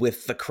heel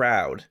with the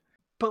crowd.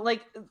 But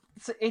like,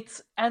 so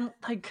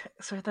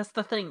that's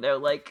the thing though.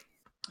 Like,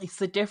 it's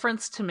the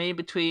difference to me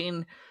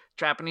between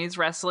Japanese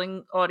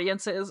wrestling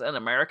audiences and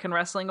American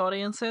wrestling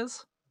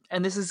audiences.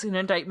 And this is an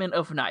indictment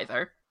of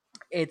neither.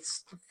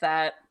 It's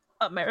that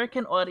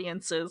American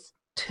audiences,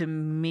 to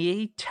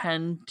me,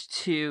 tend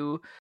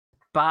to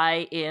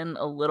buy in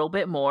a little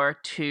bit more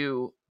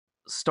to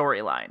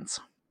storylines.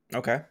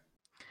 Okay.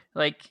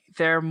 Like,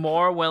 they're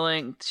more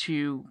willing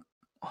to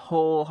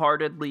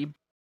wholeheartedly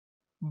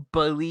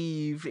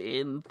believe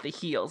in the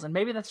heels. And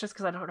maybe that's just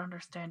because I don't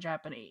understand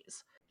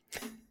Japanese.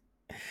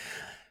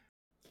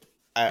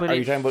 But are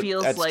you talking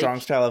about at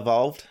Strong Style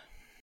Evolved?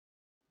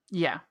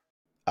 Yeah.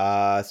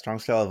 Strong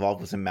Style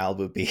Evolved was in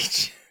Malibu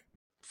Beach.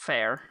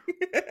 Fair.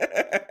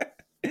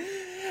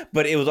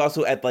 But it was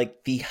also at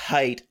like the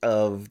height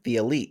of the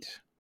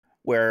Elite,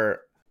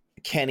 where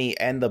Kenny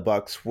and the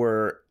Bucks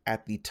were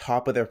at the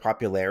top of their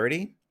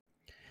popularity,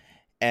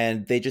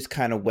 and they just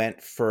kind of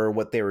went for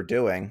what they were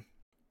doing.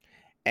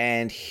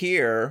 And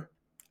here,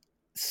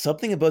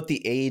 something about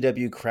the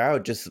AEW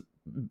crowd just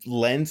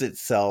lends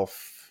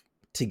itself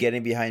to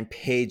getting behind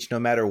Paige no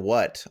matter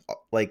what.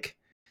 Like,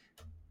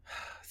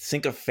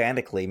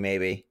 sycophantically,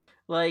 maybe.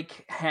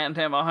 Like, hand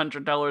him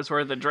 $100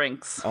 worth of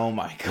drinks. Oh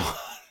my god.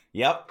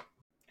 Yep.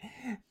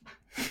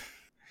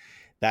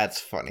 That's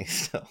funny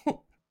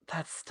still.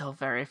 That's still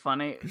very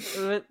funny.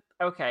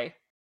 Okay.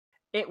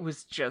 It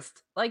was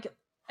just, like,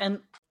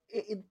 and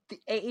the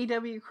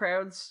AEW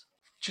crowds,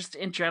 just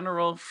in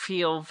general,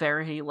 feel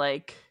very,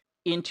 like,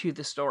 into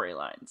the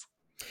storylines.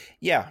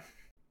 Yeah.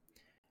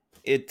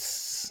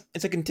 It's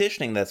a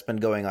conditioning that's been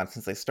going on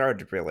since they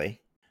started,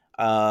 really.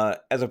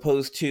 As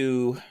opposed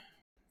to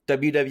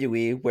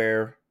WWE,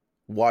 where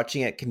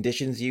watching it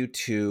conditions you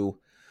to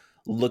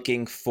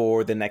looking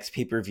for the next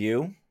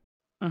pay-per-view,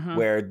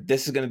 where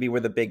this is going to be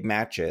where the big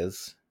match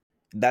is.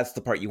 That's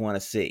the part you want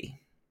to see.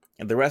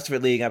 And the rest of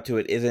it leading up to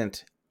it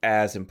isn't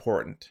as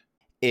important.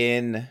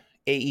 In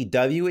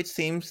AEW, it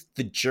seems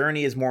the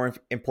journey is more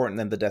important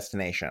than the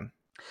destination.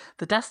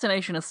 The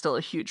destination is still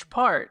a huge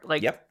part.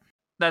 Like, yep.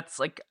 That's,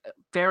 like,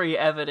 very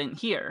evident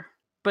here.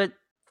 But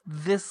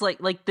this,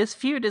 like this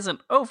feud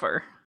isn't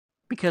over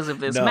because of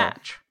this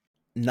match.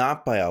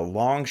 Not by a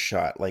long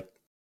shot. Like,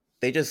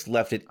 they just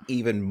left it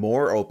even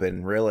more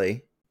open,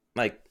 really.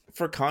 Like,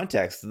 for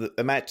context,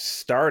 the match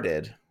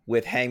started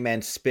with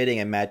Hangman spitting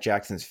in Matt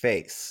Jackson's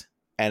face.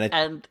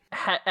 And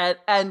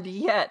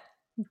yet,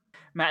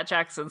 Matt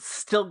Jackson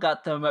still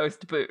got the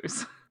most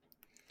boos.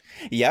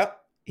 Yep.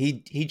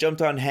 He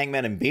jumped on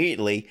Hangman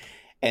immediately,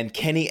 and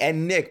Kenny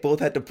and Nick both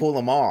had to pull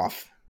him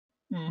off.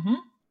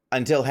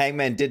 Until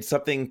Hangman did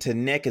something to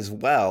Nick as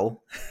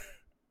well.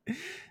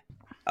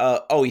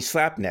 He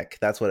slapped Nick.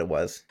 That's what it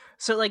was.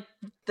 So, like,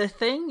 the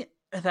thing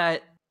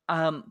that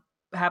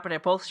happened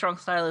at both Strong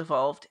Style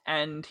Evolved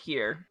and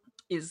here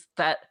is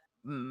that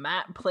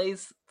Matt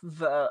plays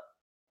the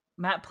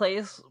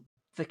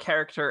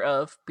character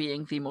of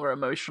being the more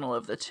emotional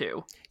of the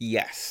two.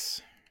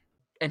 Yes.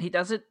 And he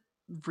does it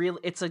really.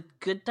 It's a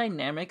good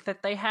dynamic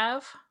that they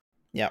have.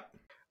 Yep.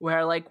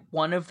 Where, like,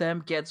 one of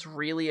them gets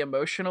really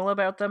emotional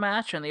about the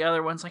match and the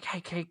other one's like,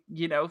 hey,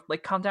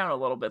 like, calm down a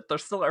little bit. They're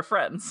still our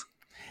friends.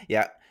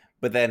 Yeah.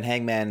 But then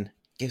Hangman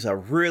gives a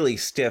really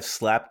stiff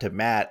slap to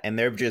Matt, and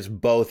they're just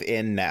both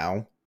in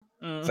now.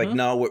 It's like,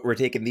 no, we're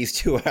taking these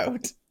two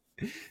out.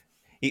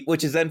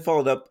 Which is then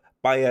followed up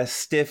by a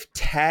stiff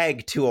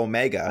tag to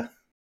Omega.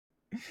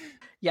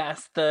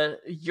 Yes,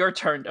 your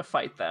turn to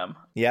fight them.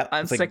 Yeah.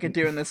 I'm sick of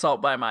doing this all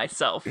by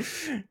myself.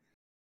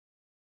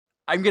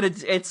 I'm gonna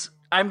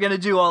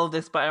do all of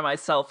this by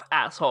myself,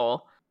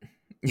 asshole.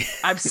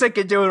 I'm sick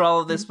of doing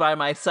all of this by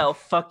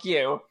myself. Fuck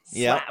you.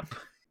 Slap.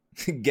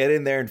 Yep. Get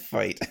in there and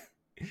fight.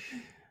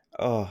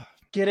 Oh.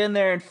 Get in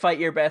there and fight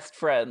your best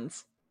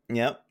friends.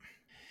 Yep.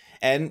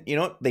 And you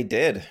know what? They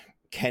did.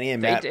 Kenny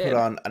and Matt put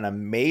on an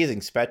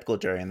amazing spectacle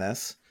during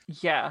this.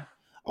 Yeah.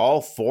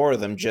 All four of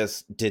them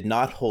just did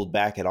not hold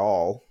back at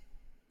all.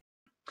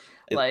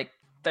 Like,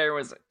 there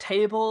was a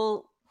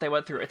table. They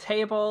went through a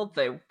table.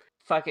 They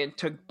fucking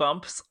took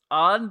bumps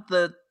on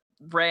the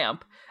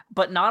ramp,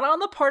 but not on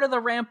the part of the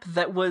ramp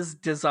that was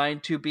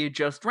designed to be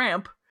just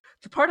ramp.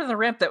 The part of the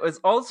ramp that was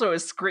also a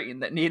screen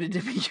that needed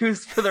to be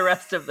used for the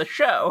rest of the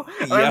show.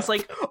 And I was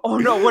like, oh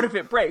no, what if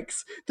it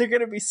breaks? They're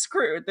going to be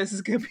screwed. This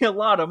is going to be a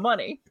lot of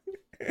money.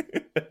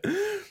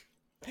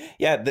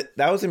 Yeah,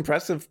 that was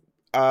impressive.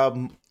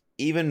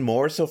 Even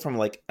more so from,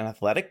 like, an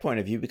athletic point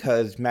of view,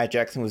 because Matt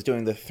Jackson was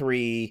doing the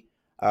 3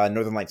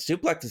 Northern Lights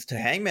suplexes to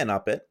Hangman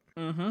up it.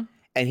 And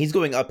he's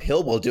going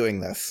uphill while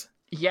doing this.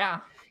 Yeah.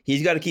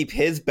 He's got to keep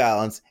his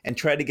balance and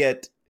try to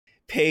get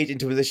Paige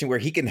into a position where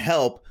he can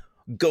help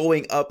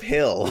going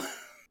uphill.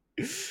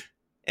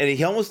 And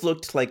he almost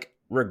looked, like,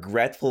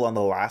 regretful on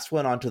the last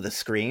one onto the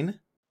screen.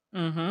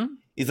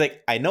 He's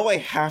like, I know I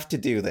have to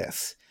do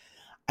this.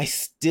 I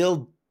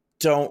still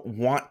don't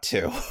want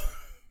to.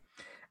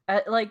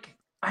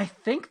 I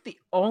think the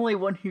only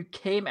one who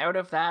came out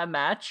of that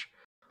match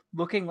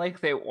looking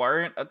like they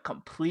weren't a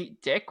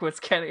complete dick was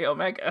Kenny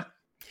Omega.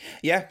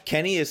 Yeah,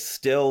 Kenny is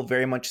still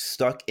very much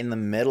stuck in the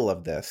middle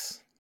of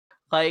this.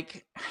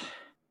 Like,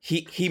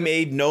 he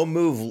made no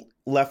move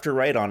left or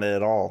right on it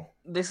at all.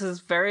 This is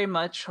very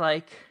much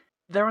like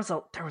there was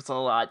a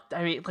lot.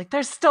 I mean, like,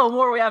 there's still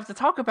more we have to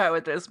talk about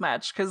with this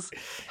match because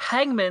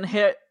Hangman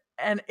hit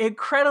an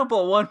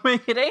incredible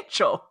one-winged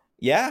angel.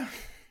 Yeah.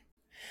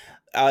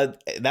 That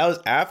was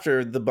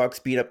after the Bucks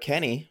beat up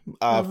Kenny.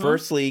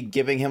 Firstly,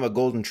 giving him a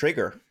golden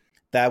trigger.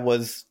 That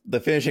was the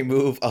finishing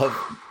move of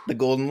the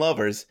Golden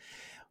Lovers,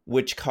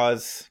 which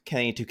caused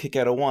Kenny to kick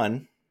out a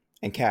one.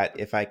 And Kat,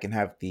 if I can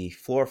have the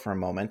floor for a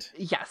moment.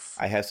 Yes.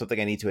 I have something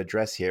I need to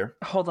address here.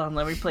 Hold on,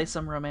 let me play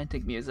some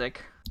romantic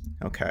music.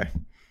 Okay.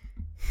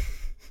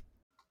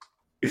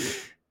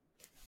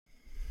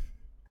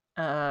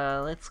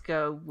 Let's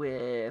go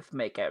with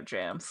Makeout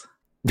Jams.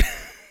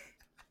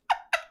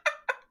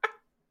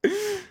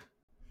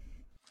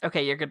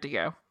 Okay, you're good to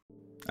go.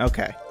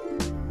 Okay.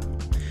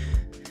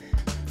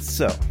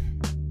 So,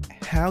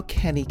 how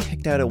Kenny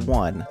kicked out at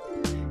one,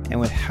 and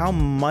with how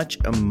much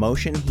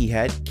emotion he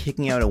had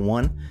kicking out at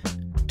one,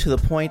 to the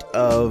point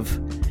of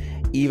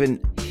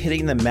even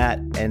hitting the mat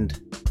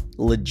and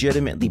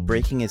legitimately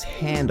breaking his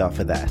hand off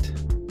of that.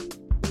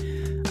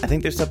 I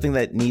think there's something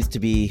that needs to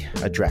be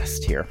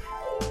addressed here.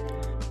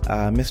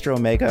 Mr.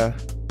 Omega,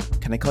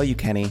 can I call you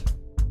Kenny?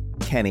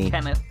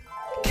 Kenneth.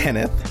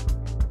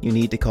 You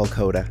need to call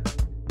Kota.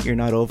 You're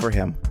not over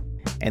him.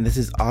 And this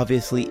is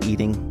obviously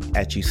eating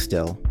at you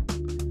still.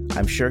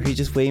 I'm sure he's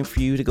just waiting for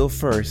you to go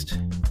first.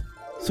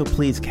 So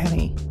please,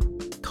 Kenny,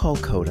 call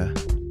Kota.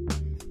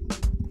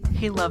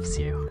 He loves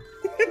you.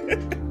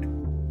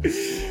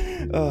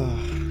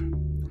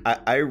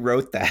 I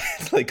wrote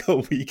that like a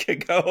week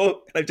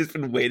ago. I've just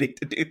been waiting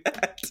to do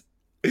that.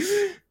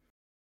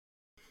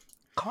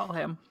 Call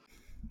him.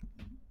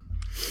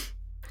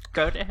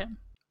 Go to him.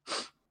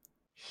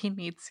 He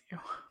needs you.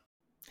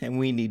 And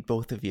we need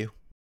both of you.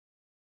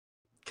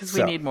 Because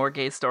we need more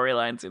gay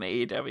storylines in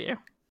AEW.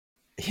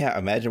 Yeah,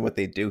 imagine what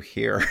they do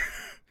here.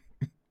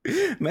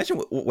 Imagine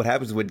what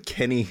happens when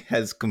Kenny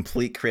has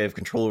complete creative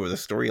control over the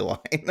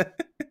storyline.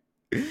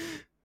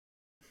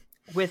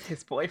 With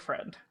his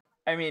boyfriend.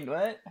 I mean,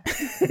 what?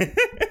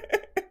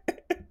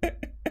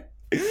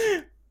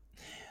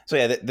 So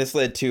yeah, this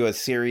led to a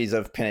series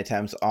of pin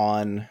attempts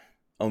on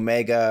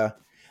Omega.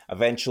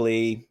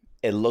 Eventually,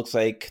 it looks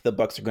like the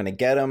Bucks are going to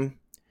get him.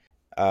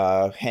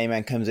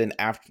 Hangman comes in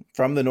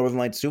from the Northern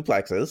Lights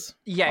suplexes.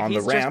 Yeah, on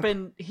the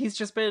ramp. He's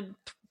just been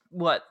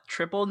what,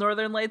 triple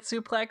Northern Lights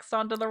suplex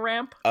onto the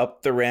ramp?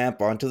 Up the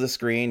ramp, onto the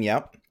screen,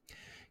 yep.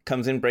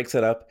 Comes in, breaks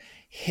it up,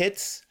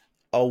 hits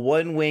a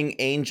one-wing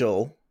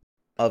angel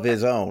of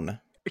his own.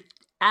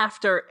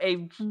 After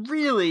a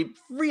really,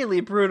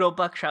 really brutal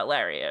buckshot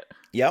lariat.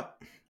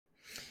 Yep.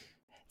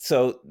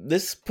 So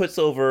this puts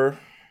over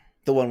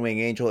the one-wing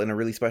angel in a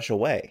really special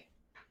way.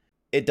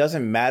 It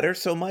doesn't matter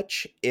so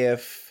much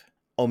if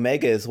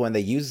Omega is the one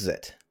that uses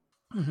it.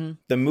 Mm-hmm.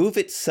 The move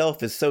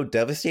itself is so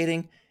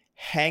devastating,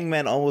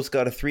 Hangman almost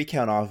got a 3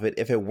 count off of it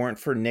if it weren't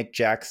for Nick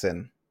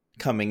Jackson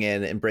coming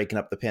in and breaking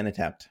up the pin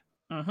attempt.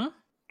 Mm-hmm.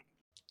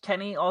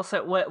 Kenny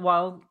also,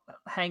 while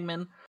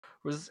Hangman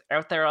was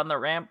out there on the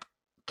ramp,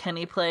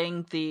 Kenny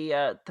playing the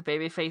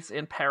babyface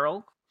in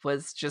peril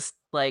was just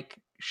like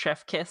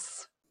chef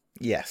kiss.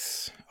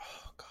 Yes.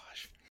 Oh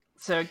gosh.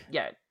 So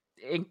yeah,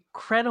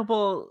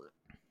 incredible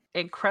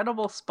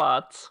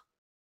spots,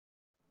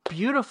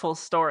 beautiful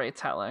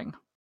storytelling.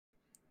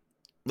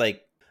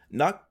 Like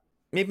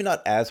maybe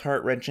not as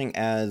heart-wrenching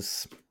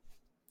as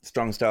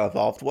Strong Style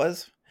Evolved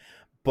was,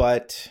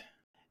 but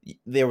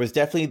there was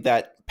definitely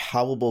that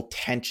palpable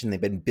tension they've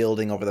been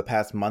building over the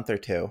past month or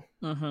two.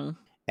 Mm-hmm.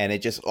 And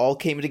it just all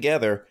came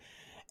together,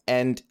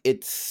 and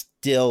it's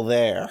still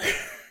there.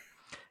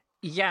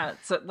 Yeah,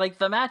 so like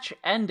the match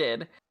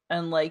ended,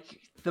 and like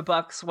the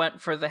Bucks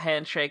went for the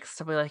handshakes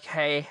to be like,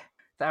 hey,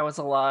 that was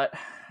a lot.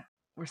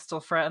 We're still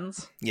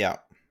friends. Yeah.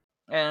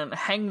 And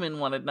Hangman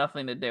wanted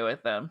nothing to do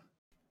with them.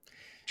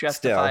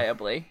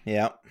 Justifiably.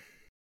 Still.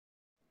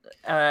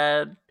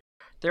 Yeah.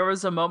 There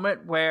was a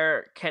moment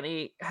where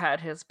Kenny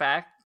had his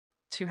back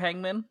to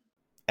Hangman.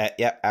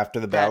 After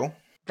the bell.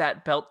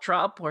 That belt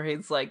drop where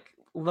he's like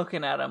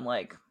looking at him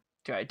like,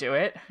 do I do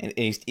it? And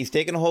he's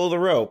taking a hold of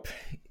the rope.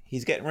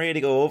 He's getting ready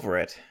to go over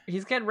it.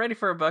 He's getting ready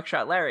for a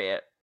buckshot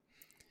lariat.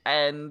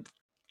 And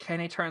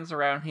Kenny turns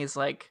around. He's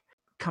like,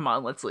 come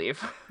on, let's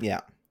leave.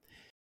 Yeah.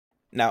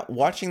 Now,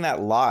 watching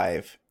that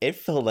live, it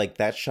felt like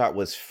that shot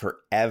was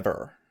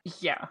forever.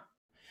 Yeah.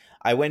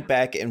 I went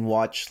back and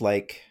watched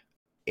like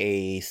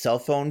a cell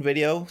phone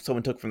video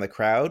someone took from the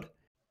crowd.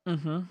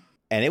 Mm-hmm.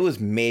 And it was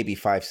maybe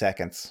 5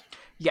 seconds.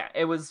 Yeah,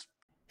 it was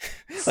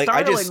like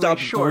I just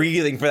stopped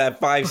breathing for that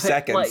 5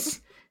 seconds.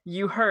 Like,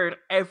 you heard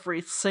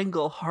every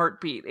single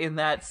heartbeat in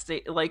that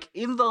state, like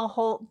in the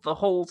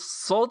whole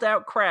sold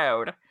out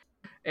crowd.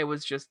 It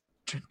was just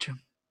chum chum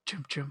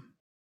chum chum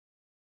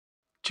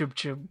chum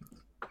chum.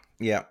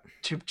 Yeah.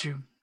 Chum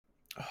chum.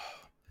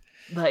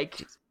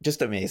 Like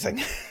just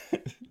amazing.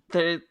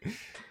 the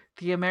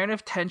the amount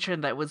of tension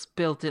that was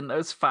built in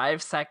those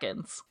 5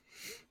 seconds.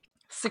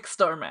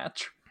 6-star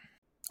match.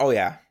 Oh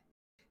yeah.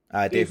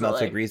 Dave Easily.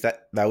 Meltzer agrees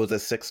that was a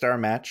 6-star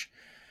match.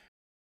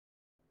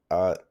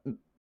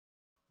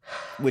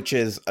 Which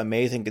is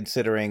amazing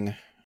considering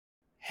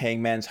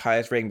Hangman's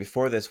highest rating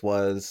before this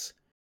was,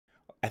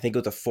 I think it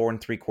was a 4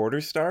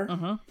 3/4 star.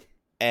 Mm-hmm.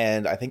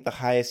 And I think the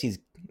highest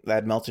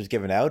that Meltzer's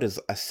given out is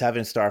a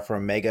 7-star for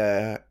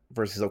Omega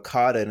versus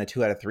Okada in a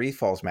 2 out of 3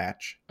 falls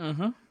match.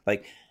 Mm-hmm.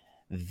 Like,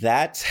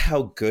 that's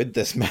how good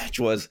this match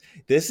was.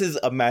 This is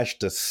a match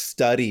to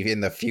study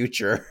in the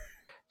future.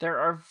 There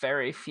are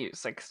very few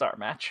 6-star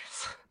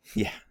matches.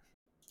 Yeah.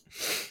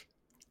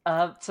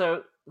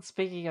 So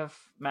speaking of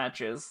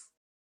matches,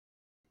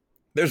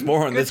 there's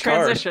more on this card.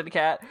 Good transition,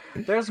 Kat.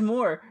 There's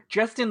more.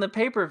 Just in the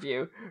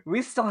pay-per-view,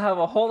 we still have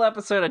a whole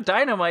episode of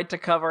Dynamite to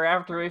cover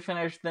after we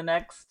finish the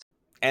next.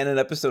 And an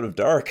episode of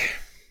Dark.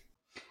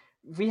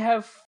 We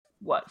have,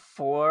 what,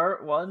 4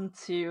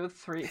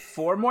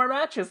 more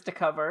matches to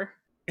cover.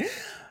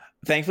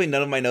 Thankfully,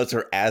 none of my notes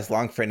are as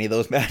long for any of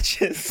those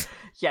matches.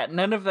 Yeah,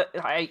 none of the...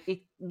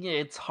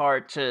 It's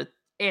hard to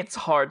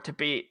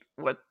beat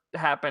what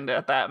happened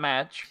at that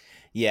match.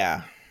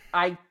 Yeah.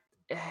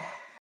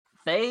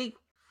 They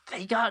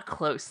got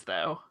close,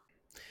 though.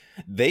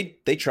 They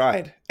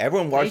tried.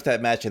 Everyone watched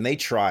that match, and they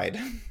tried.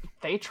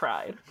 They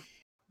tried.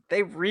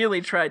 They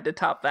really tried to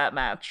top that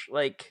match.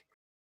 Like,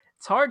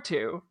 it's hard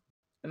to,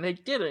 and they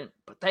didn't,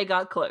 but they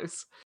got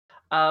close.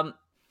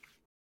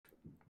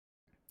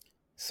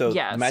 So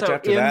the match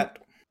after that,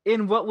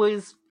 in what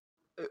was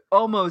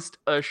almost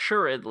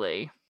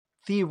assuredly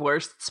the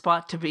worst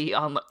spot to be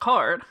on the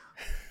card.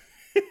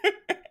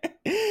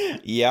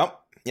 Yep.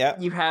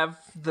 You have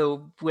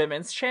the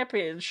women's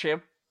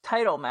championship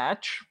title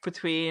match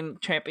between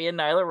champion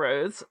Nyla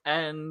Rose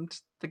and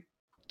the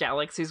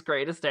Galaxy's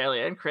greatest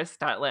alien, Chris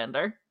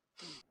Statlander.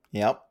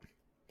 Yep.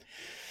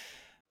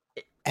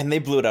 And they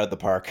blew it out of the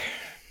park.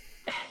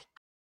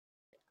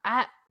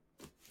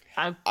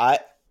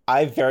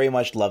 I very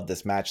much love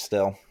this match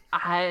still.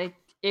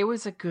 It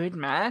was a good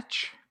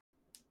match.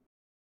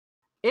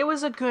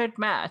 It's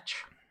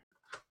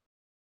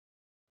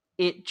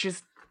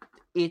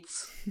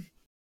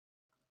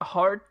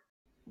hard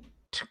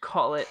to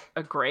call it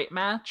a great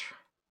match.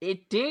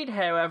 It did,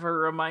 however,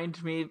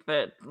 remind me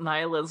that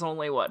Nyla's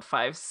only,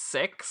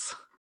 5'6"?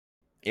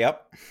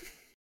 Yep.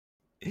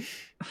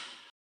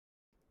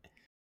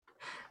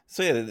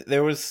 So yeah,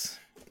 there was...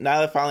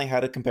 Nyla finally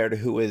had to compare to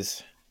who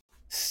was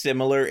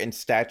similar in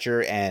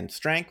stature and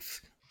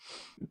strength.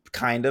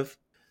 Kind of.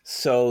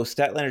 So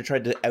Statlander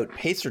tried to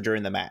outpace her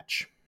during the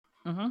match.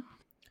 Mm-hmm.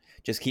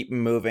 Just keep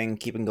moving,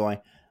 keep going.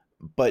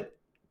 But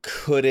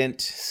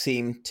couldn't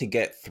seem to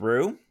get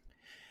through.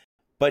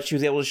 But she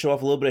was able to show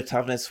off a little bit of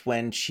toughness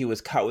when she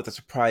was caught with a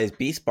surprise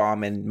Beast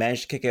Bomb and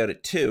managed to kick out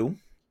at 2.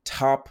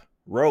 Top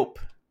rope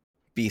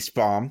Beast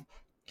Bomb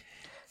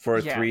for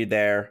a 3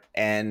 there.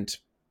 And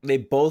they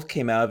both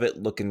came out of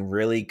it looking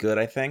really good,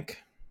 I think.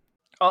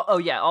 Oh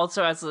yeah.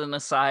 Also, as an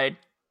aside,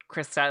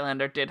 Chris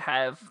Statlander did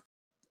have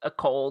a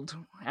cold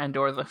and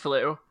or the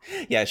flu.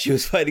 Yeah, she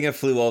was fighting a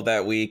flu all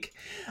that week.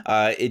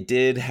 It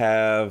did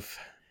have...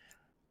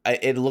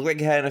 It looked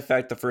like it had an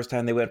effect the first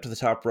time they went up to the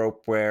top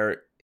rope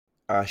where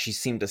she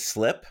seemed to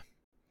slip.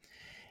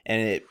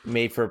 And it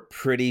made for a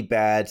pretty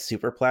bad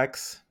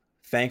superplex.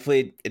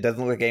 Thankfully, it doesn't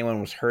look like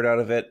anyone was hurt out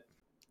of it.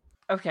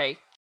 Okay.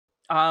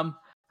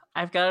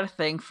 I've got a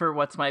thing for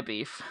what's my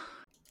beef.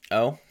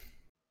 Oh?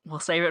 We'll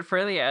save it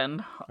for the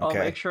end. I'll Okay.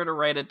 make sure to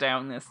write it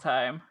down this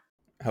time.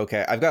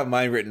 Okay, I've got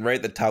mine written right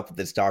at the top of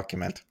this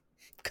document.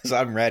 Because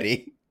I'm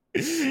ready.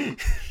 I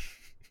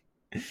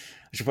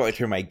should probably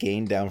turn my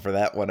gain down for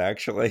that one,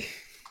 actually.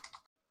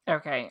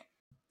 Okay.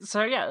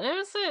 So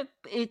yeah,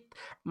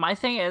 my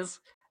thing is,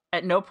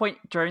 at no point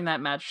during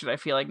that match did I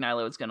feel like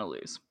Nyla was going to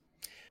lose.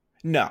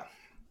 No.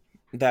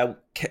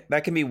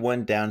 That can be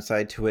one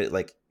downside to it.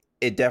 Like,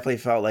 it definitely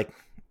felt like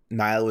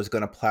Nyla was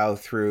going to plow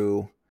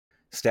through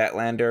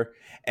Statlander.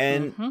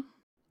 And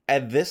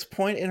at this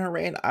point in her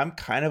reign, I'm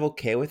kind of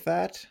okay with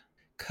that.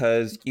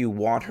 Because you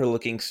want her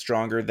looking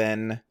stronger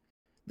than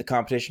the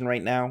competition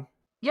right now.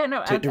 Yeah,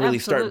 no, to really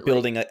start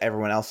building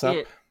everyone else up.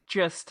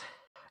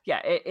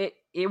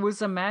 It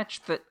was a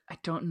match that I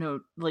don't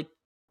know, like,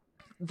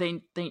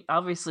 they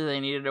obviously they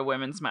needed a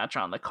women's match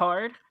on the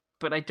card,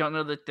 but I don't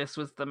know that this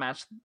was the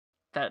match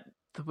that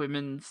the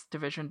women's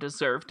division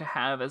deserved to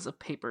have as a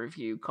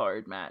pay-per-view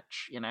card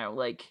match, you know,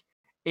 like,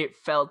 it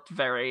felt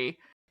very,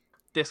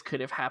 this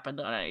could have happened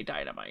on any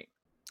Dynamite.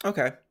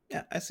 Okay,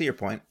 yeah, I see your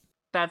point.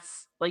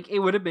 That's, like, it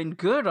would have been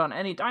good on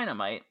any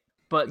Dynamite,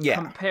 but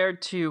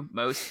compared to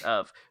most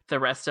of the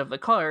rest of the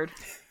card...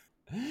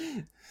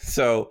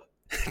 So,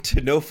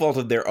 to no fault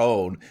of their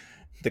own,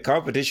 the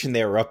competition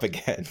they were up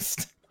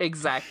against.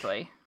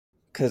 Exactly.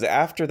 Because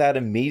after that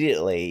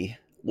immediately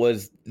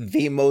was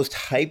the most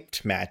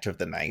hyped match of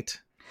the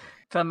night.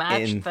 The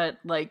match that,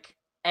 like,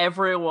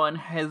 everyone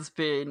has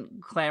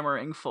been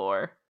clamoring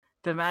for.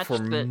 The match for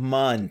that...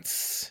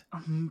 months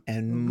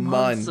and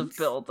months of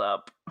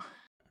build-up.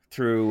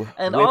 through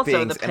and also the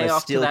whippings and a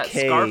payoff to steel that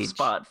cage. scarf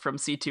spot from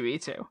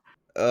C2E2.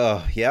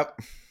 Oh, yep.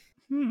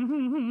 So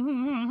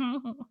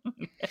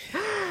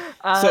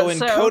in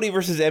Cody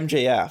versus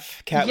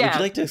MJF, Kat, would you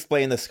like to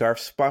explain the scarf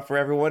spot for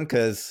everyone?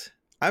 Because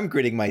I'm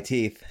gritting my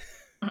teeth.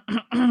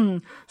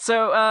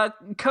 So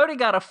Cody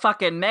got a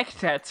fucking neck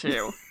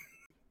tattoo.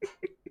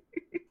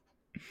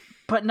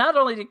 But not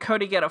only did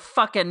Cody get a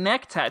fucking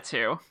neck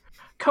tattoo,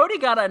 Cody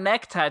got a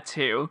neck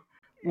tattoo,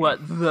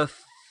 the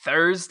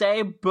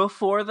Thursday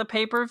before the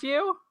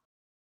pay-per-view?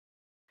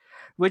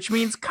 Which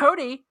means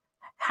Cody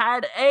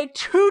had a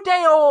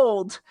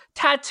 2-day-old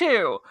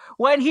tattoo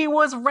when he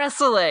was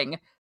wrestling.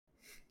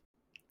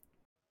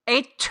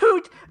 Is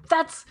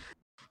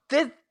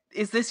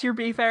this your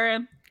beef,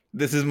 Aaron?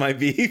 This is my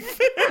beef.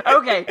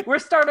 Okay, we're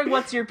starting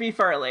What's Your Beef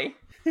early.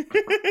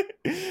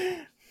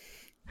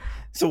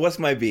 So what's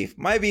my beef?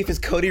 My beef is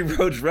Cody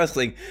Rhodes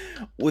wrestling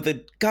with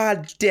a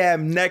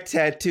goddamn neck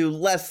tattoo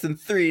less than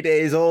 3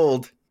 days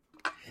old.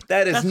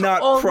 That's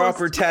not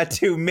proper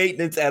tattoo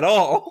maintenance at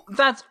all.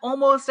 That's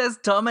almost as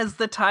dumb as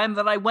the time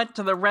that I went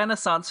to the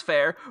Renaissance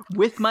Fair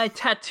with my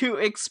tattoo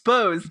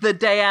exposed the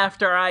day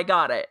after I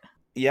got it.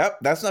 Yep,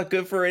 that's not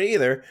good for it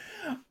either.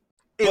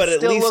 But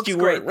at least you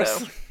weren't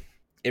wrestling.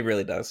 It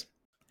really does.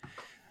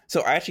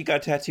 So I actually got a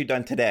tattoo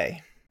done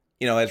today,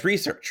 as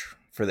research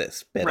for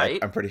this bit.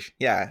 Right? I'm pretty sure.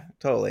 Yeah,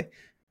 totally.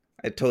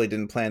 I totally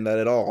didn't plan that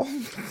at all.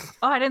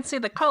 Oh, I didn't see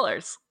the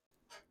colors.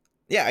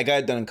 Yeah, I got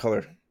it done in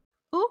color.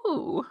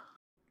 Ooh.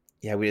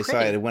 Yeah, we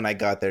decided when I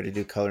got there to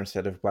do color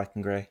instead of black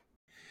and gray.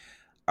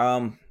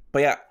 But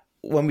yeah,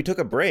 when we took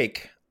a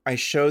break, I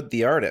showed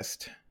the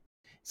artist.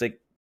 It's like,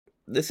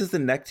 this is the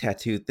neck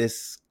tattoo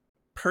this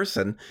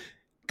person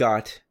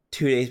got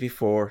 2 days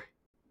before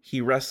he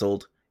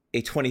wrestled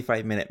a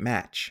 25-minute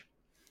match.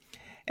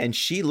 And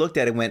she looked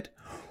at it and went,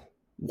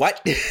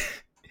 "What? Do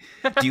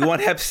you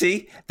want Hep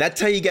C? That's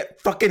how you get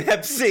fucking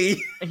Hep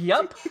C."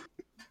 Yup.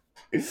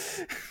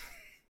 So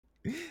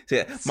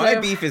yeah, my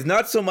beef is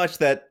not so much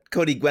that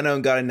Cody went out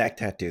and got a neck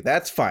tattoo.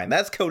 That's fine.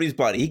 That's Cody's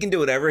body. He can do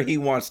whatever he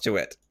wants to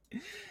it.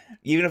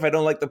 Even if I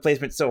don't like the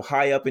placement so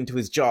high up into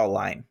his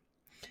jawline.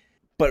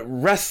 But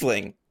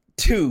wrestling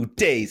 2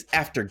 days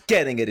after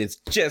getting it is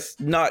just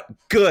not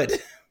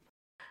good.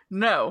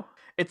 No,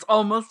 it's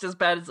almost as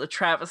bad as a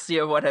travesty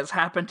of what has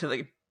happened to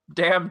the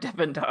damn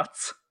Dippin'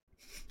 Dots.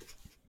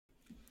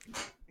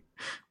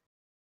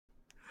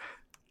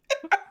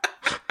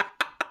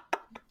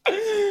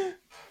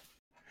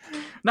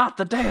 Not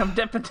the damn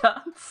Dippin'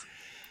 Dots.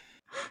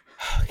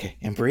 Okay,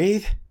 and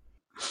breathe.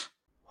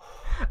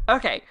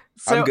 Okay,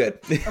 so I'm good.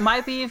 My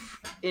beef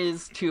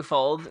is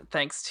twofold,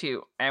 thanks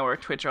to our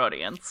Twitch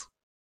audience.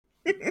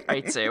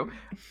 Right, Sue?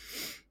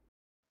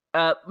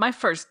 My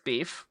first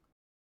beef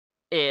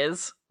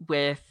is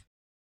with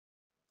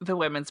the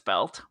women's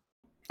belt.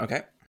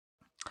 Okay.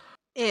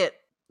 It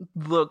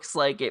looks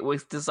like it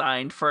was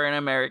designed for an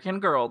American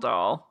Girl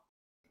doll.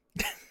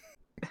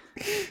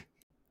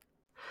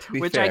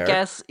 Which fair, I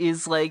guess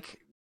is like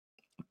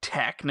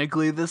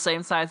technically the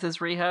same size as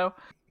Riho.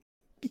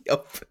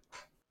 Yep.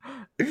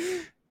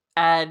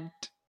 And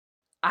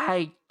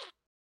I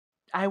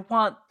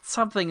want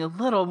something a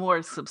little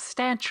more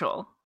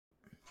substantial.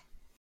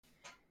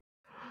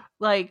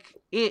 Like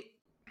it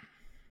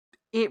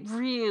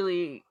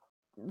really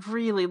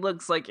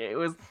looks like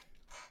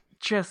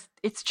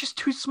it's just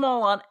too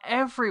small on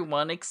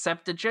everyone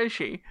except a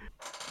Joshi.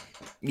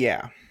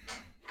 Yeah.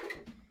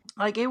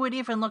 Like, it would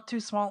even look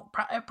too small.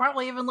 It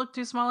probably even look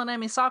too small in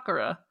Emi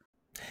Sakura.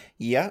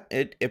 Yeah,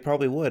 it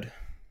probably would.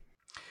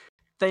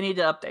 They need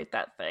to update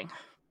that thing.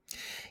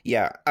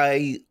 Yeah,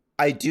 I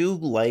do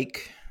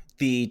like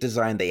the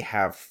design they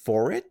have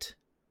for it,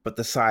 but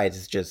the size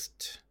is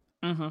just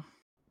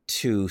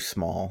too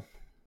small.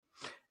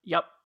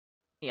 Yep.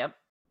 Yeah.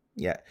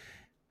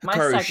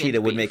 Hikaru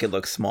Shida would make it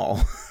look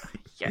small.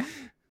 Yeah.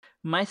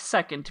 My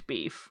second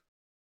beef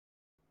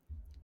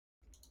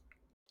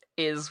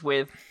is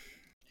with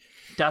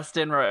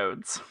Dustin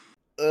Rhodes.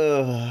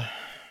 Ugh.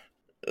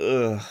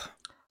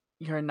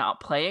 You're not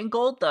playing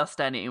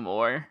Goldust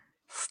anymore.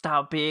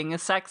 Stop being a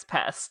sex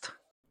pest.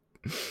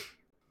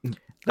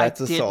 That's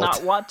I assault. did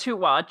not want to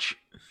watch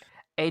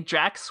a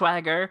Jack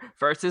Swagger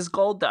versus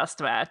Goldust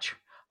match,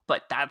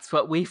 but that's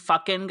what we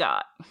fucking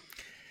got.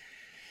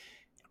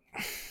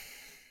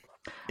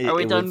 Are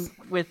we done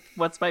with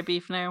What's My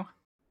Beef now?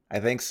 I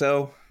think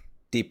so.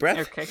 Deep breath.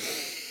 Okay.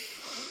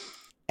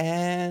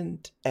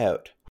 And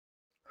out.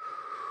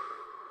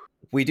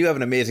 We do have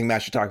an amazing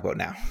match to talk about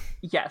now.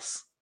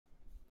 Yes.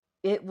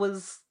 It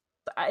was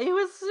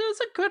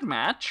a good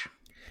match.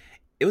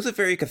 It was a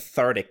very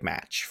cathartic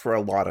match for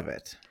a lot of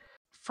it.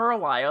 For a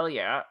while,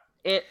 yeah.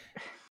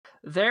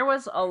 There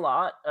was a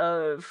lot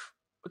of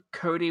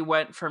Cody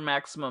went for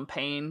maximum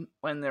pain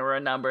when there were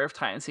a number of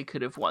times he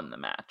could have won the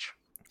match.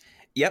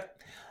 Yep.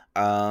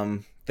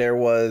 There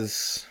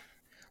was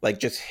like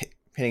just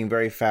hitting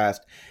very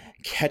fast,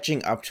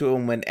 catching up to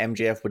him when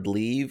MJF would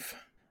leave.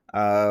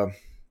 I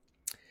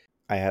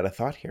had a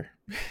thought here.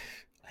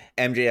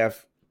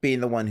 MJF being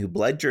the one who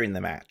bled during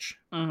the match.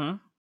 Mm-hmm.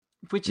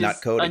 which Not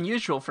is Cody.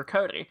 unusual for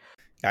Cody.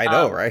 I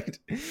know, right?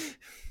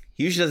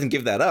 He usually doesn't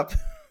give that up.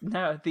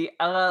 No, the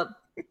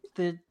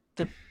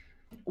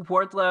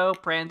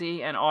Wardlow,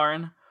 Brandy, and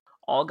Arn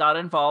all got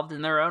involved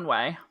in their own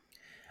way.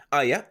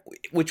 Yeah,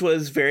 which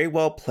was very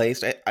well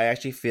placed. I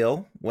actually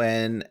feel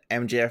when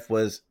MJF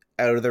was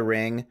out of the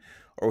ring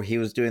or he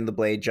was doing the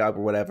blade job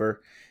or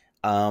whatever,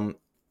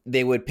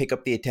 they would pick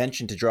up the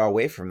attention to draw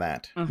away from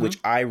that, which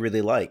I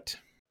really liked.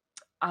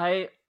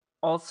 I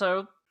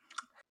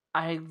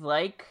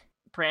like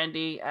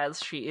Brandy as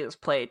she is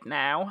played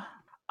now.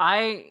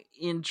 I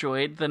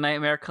enjoyed the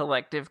Nightmare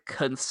Collective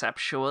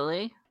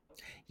conceptually.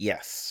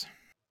 Yes.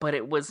 But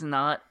it was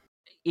not,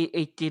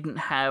 it didn't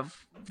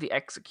have the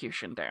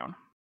execution down.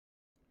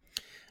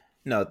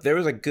 No, there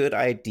was a good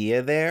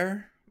idea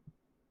there,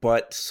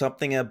 but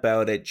something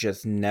about it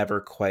just never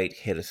quite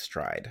hit a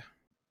stride.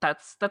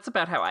 That's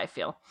about how I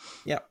feel.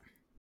 Yep.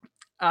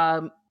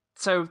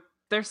 So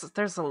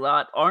there's a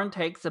lot. Arn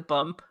takes a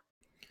bump.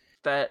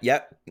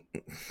 Yep.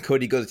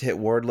 Cody goes to hit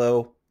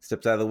Wardlow,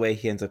 steps out of the way.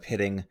 He ends up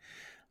hitting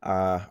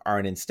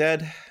Arn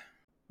instead,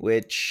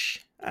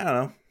 which, I don't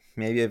know,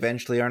 maybe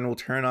eventually Arn will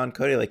turn on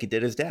Cody like he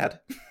did his dad.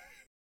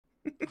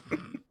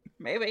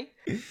 Maybe.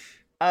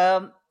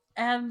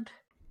 And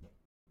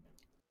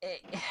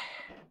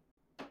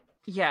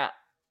yeah,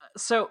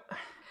 so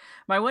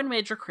my one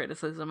major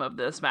criticism of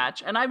this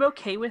match, and I'm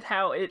okay with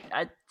how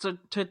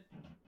to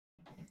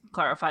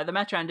clarify, the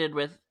match ended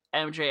with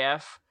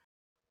MJF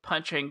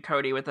punching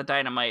Cody with a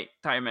dynamite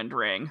diamond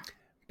ring.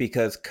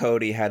 Because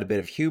Cody had a bit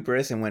of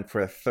hubris and went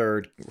for a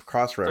third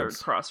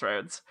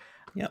crossroads.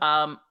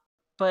 Yeah.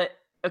 But,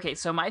 okay,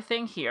 so my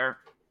thing here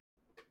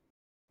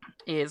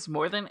is,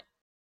 more than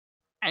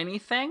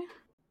anything,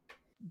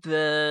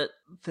 the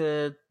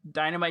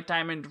dynamite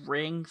diamond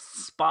ring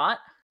spot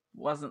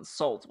wasn't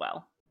sold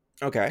well.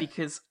 Okay.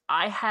 Because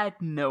I had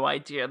no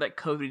idea that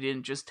Cody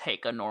didn't just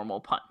take a normal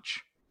punch.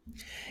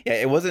 Yeah,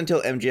 it wasn't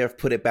until MJF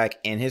put it back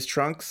in his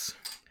trunks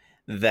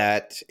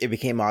that it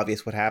became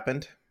obvious what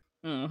happened.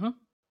 Mm-hmm.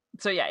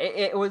 So yeah,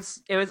 it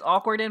was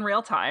awkward in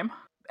real time,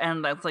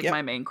 and that's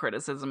my main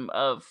criticism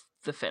of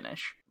the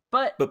finish.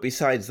 But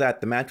besides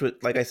that, the match was,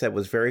 like I said,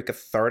 was very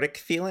cathartic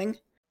feeling.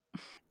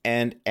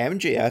 And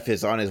MJF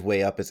is on his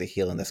way up as a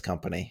heel in this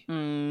company.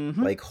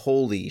 Mm-hmm. Like,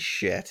 holy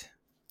shit.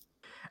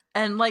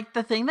 And,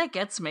 the thing that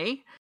gets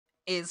me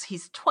is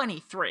he's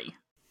 23.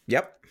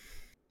 Yep.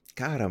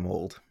 God, I'm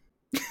old.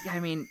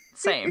 I mean,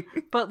 same.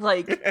 But,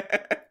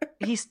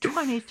 he's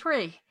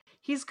 23.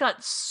 He's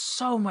got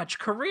so much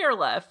career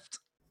left.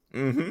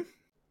 Mm-hmm.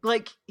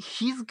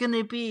 He's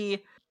gonna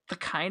be the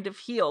kind of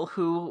heel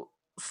who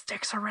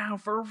sticks around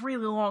for a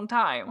really long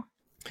time.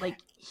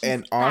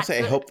 And honestly,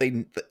 I hope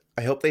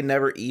they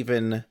never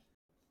even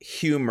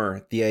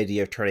humor the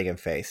idea of turning him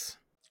face.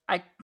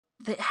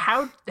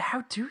 How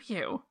do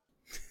you?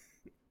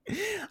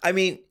 I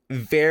mean,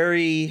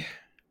 very,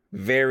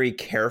 very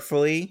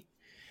carefully,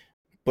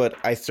 but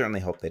I certainly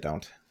hope they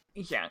don't.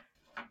 Yeah.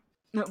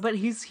 No, but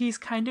he's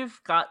kind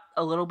of got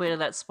a little bit of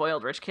that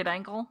spoiled rich kid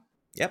angle.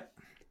 Yep.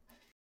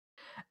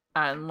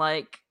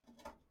 And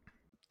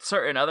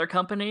certain other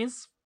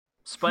companies,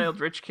 spoiled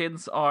rich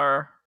kids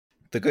are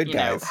the good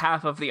guys.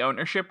 Half of the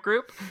ownership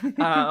group.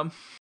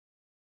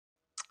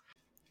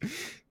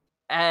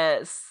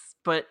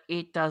 But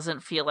it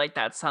doesn't feel like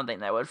that's something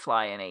that would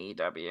fly in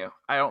AEW.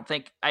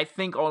 I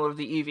think all of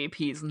the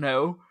EVPs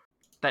know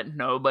that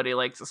nobody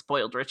likes a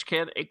spoiled rich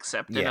kid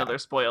except another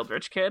spoiled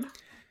rich kid.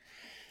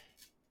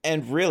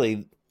 And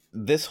really,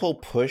 this whole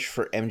push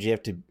for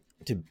MJF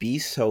to be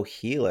so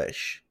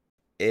heelish,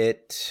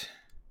 it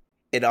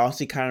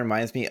honestly kind of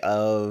reminds me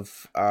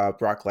of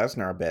Brock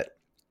Lesnar a bit,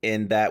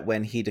 in that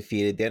when he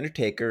defeated The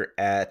Undertaker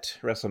at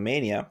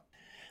WrestleMania,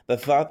 the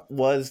thought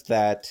was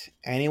that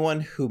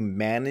anyone who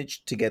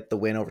managed to get the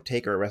win over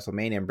Taker at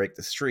WrestleMania and break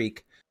the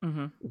streak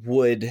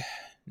would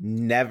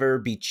never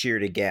be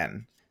cheered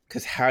again.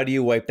 Because how do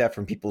you wipe that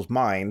from people's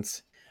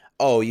minds?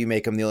 Oh, you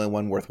make him the only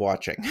one worth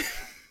watching.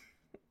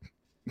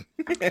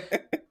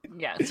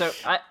 Yeah, so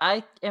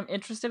I am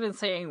interested in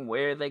seeing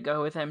where they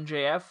go with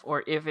MJF,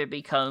 or if it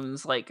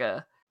becomes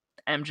a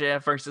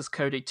MJF versus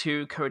Cody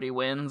 2, Cody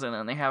wins, and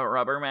then they have a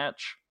rubber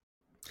match.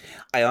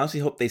 I honestly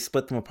hope they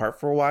split them apart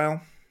for a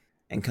while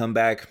and come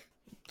back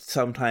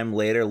sometime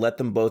later, let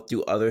them both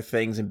do other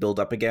things and build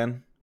up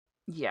again.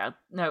 Yeah,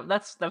 no,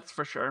 that's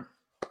for sure.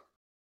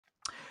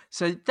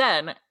 So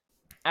then,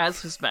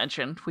 as was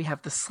mentioned, we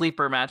have the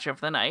sleeper match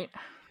of the night.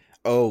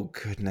 Oh,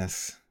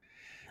 goodness.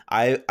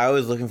 I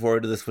was looking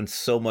forward to this one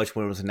so much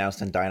when it was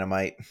announced on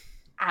Dynamite.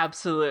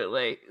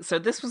 Absolutely. So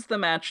this was the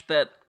match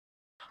that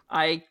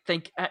I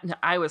think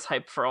I was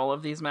hyped for all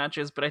of these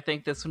matches, but I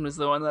think this one was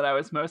the one that I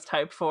was most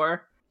hyped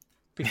for,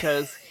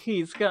 because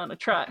he's gonna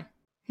try.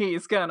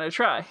 He's gonna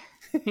try.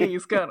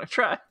 He's gonna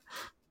try.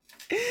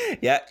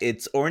 Yeah,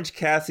 it's Orange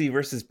Cassidy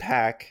versus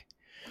Pac,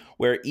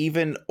 where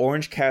even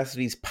Orange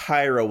Cassidy's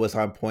pyro was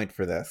on point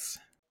for this.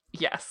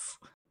 Yes.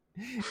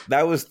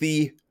 That was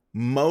the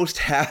most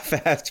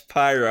half-assed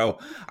pyro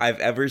I've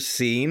ever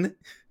seen,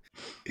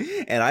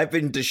 and I've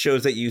been to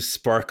shows that use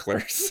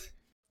sparklers.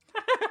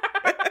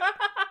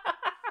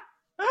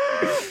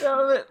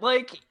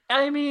 Like,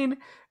 I mean,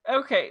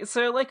 okay,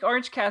 so like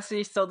Orange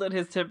Cassidy still did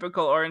his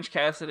typical Orange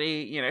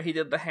Cassidy. You know, he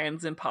did the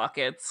hands in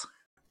pockets.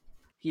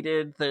 He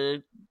did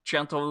the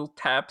gentle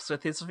taps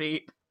with his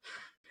feet.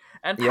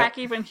 And Yep. Pac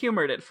even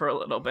humored it for a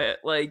little bit.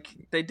 Like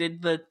they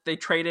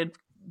traded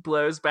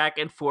blows back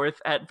and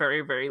forth at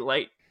very, very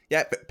light.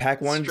 Yeah,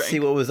 Pac wanted to see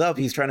strength. what was up.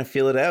 He's trying to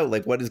feel it out.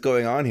 Like, what is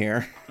going on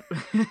here?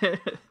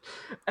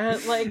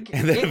 And like,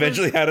 And then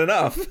eventually had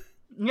enough.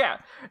 Yeah,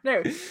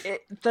 no,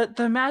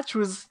 the match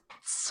was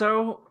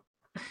so.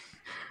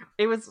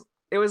 It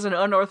was an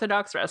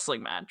unorthodox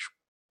wrestling match,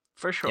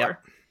 for sure.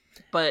 Yep.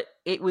 But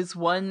it was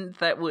one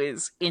that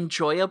was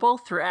enjoyable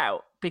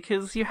throughout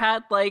because you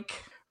had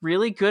like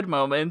really good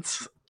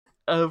moments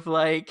of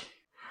like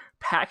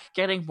Pac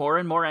getting more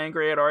and more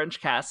angry at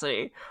Orange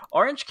Cassidy.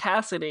 Orange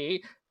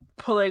Cassidy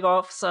pulling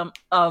off some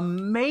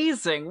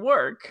amazing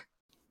work.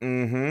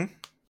 Mm-hmm.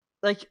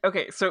 Like,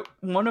 okay, so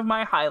one of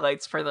my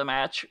highlights for the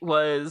match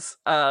was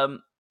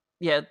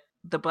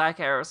the Black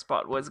Arrow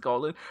spot was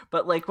golden,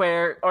 but like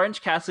where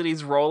Orange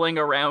Cassidy's rolling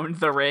around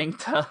the ring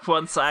to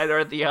one side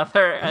or the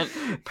other,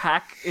 and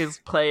Pac is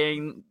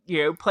playing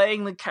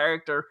the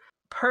character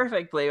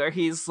perfectly, where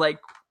he's like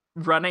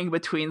running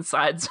between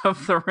sides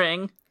of the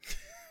ring.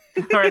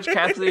 Orange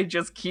Cassidy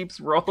just keeps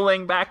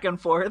rolling back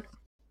and forth.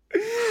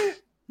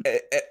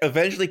 It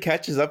eventually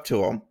catches up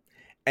to him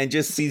and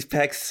just sees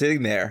Pac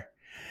sitting there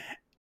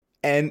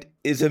and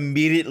is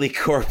immediately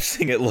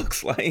corpsing, it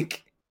looks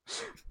like.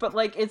 But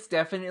like, it's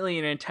definitely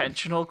an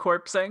intentional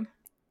corpsing.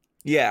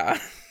 Yeah.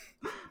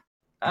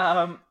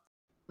 Then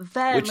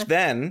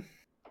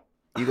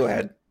you go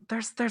ahead.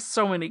 There's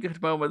so many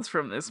good moments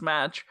from this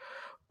match.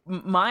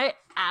 My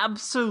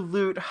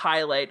absolute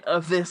highlight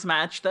of this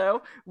match,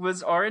 though,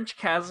 was Orange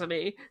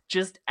Cassidy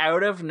just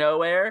out of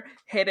nowhere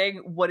hitting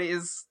what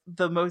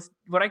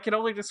I can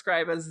only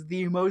describe as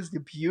the most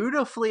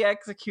beautifully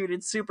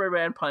executed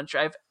Superman punch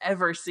I've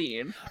ever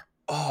seen.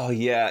 Oh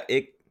yeah,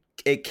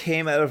 it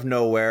came out of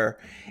nowhere.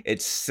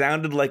 It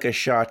sounded like a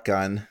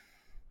shotgun,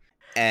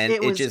 and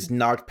it just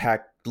knocked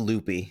Pac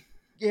loopy.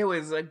 It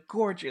was a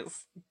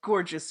gorgeous,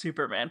 gorgeous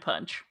Superman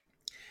punch.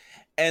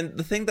 And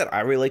the thing that I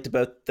really liked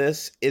about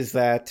this is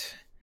that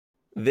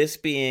this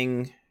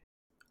being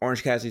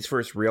Orange Cassidy's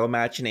first real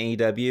match in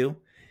AEW,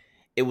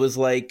 it was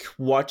like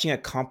watching a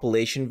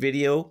compilation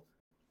video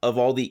of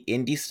all the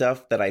indie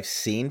stuff that I've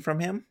seen from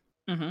him.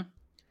 Mm-hmm.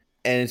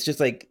 And it's just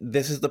like,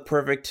 this is the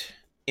perfect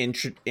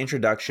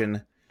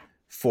introduction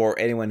for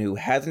anyone who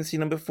hasn't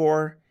seen him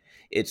before.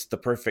 It's the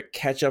perfect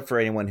catch-up for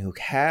anyone who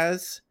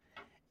has.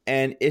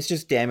 And it's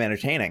just damn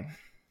entertaining.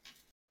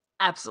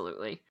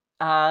 Absolutely.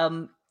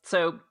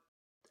 So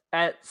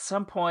at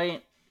some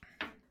point,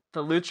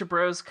 the Lucha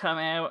Bros come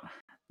out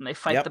and they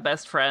fight the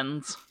best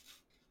friends.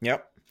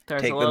 Yep.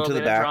 There's a little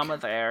bit of drama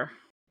there.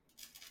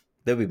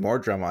 There'll be more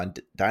drama on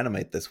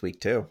Dynamite this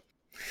week too,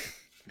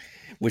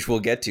 which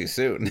we'll get to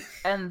soon.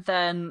 And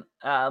then,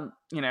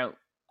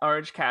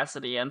 Orange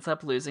Cassidy ends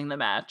up losing the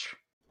match.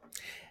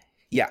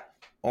 Yeah.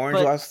 Orange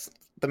lost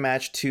the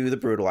match to the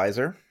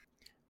Brutalizer.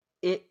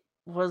 It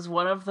was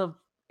one of the...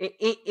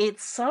 It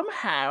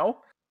somehow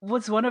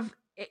was one of...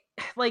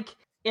 like,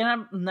 in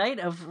a night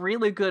of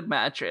really good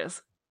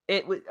matches,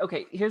 it was...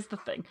 Okay, here's the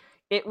thing.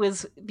 It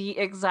was the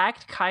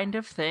exact kind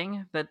of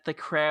thing that the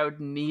crowd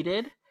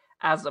needed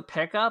as a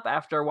pickup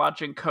after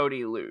watching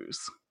Cody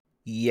lose.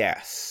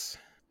 Yes.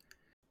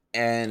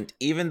 And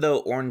even though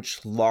Orange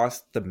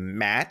lost the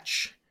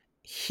match,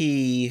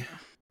 he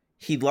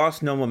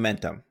lost no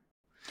momentum.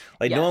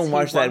 Like, no one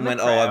watched that and went,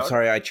 "Oh, I'm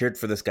sorry, I cheered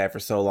for this guy for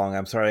so long.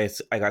 I'm sorry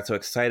I got so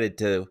excited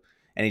to..."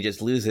 And he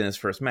just loses in his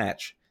first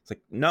match. It's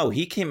like, no,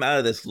 he came out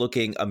of this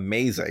looking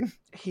amazing.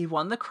 He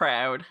won the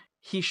crowd.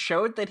 He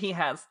showed that he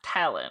has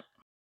talent.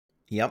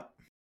 Yep.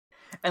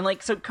 And,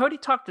 like, so Cody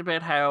talked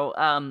about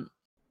how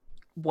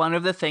one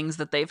of the things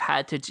that they've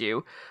had to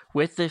do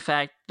with the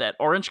fact that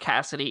Orange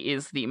Cassidy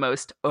is the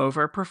most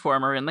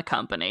overperformer in the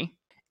company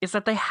is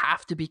that they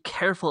have to be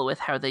careful with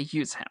how they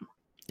use him.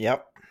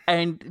 Yep.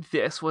 And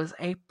this was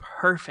a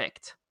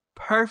perfect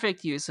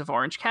use of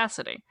Orange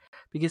Cassidy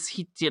because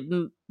he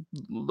didn't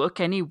look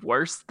any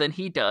worse than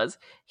he does.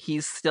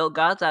 He's still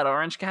got that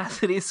Orange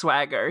Cassidy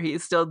swagger. He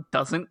still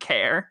doesn't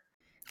care.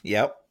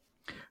 Yep.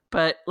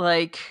 But,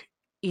 like,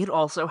 it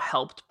also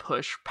helped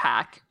push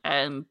Pac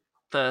and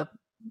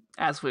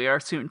as we are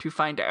soon to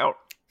find out,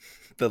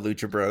 the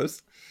Lucha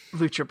Bros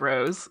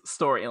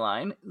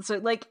storyline. So,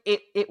 like,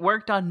 it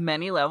worked on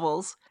many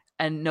levels,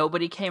 and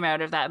nobody came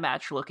out of that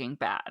match looking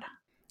bad.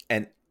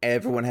 And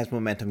everyone has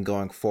momentum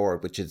going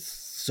forward, which is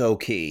so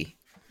key.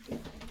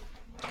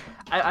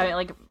 I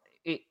like,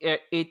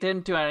 it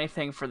didn't do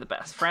anything for the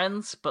best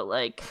friends, but,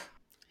 like,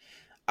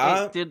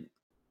 it did.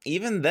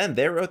 Even then,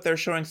 they were out there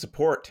showing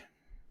support.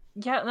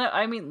 Yeah, no,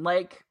 I mean,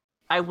 like,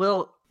 I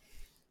will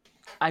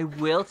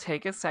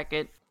take a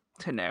second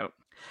to note,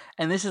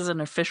 and this is an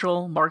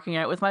official Marking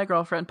Out with My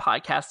Girlfriend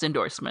podcast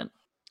endorsement.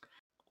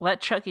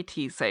 Let Chucky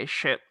T say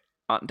shit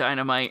on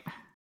Dynamite.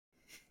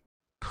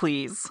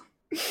 Please.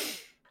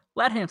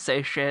 Let him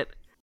say shit.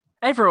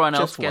 Everyone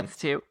else gets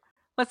to.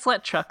 Let's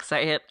let Chuck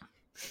say it.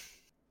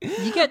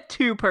 You get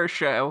 2 per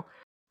show.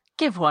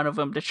 Give one of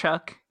them to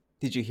Chuck.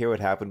 Did you hear what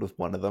happened with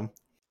one of them?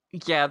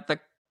 Yeah, the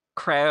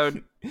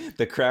crowd.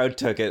 The crowd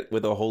took it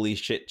with a holy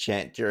shit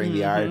chant during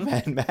the Iron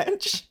Man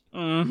match.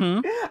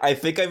 I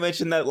think I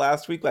mentioned that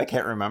last week, but I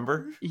can't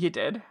remember. You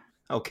did.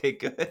 Okay,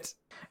 good.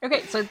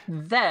 Okay, so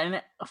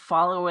then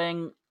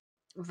following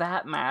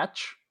that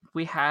match,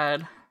 we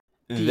had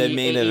the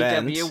main AEW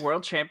event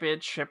World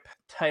Championship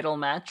title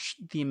match,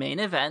 the main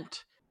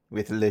event.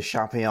 With Le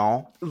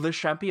Champion. Le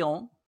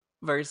Champion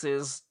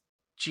versus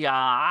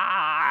Jon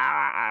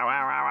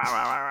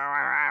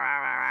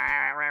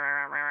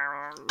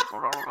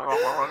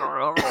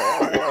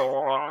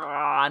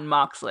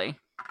Moxley.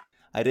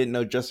 I didn't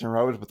know Justin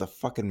Roberts was a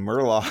fucking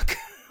Murloc.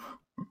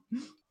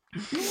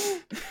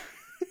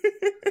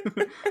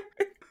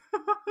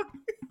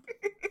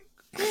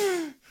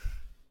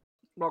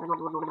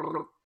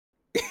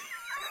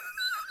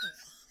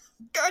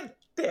 God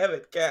damn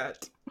it,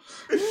 Cat.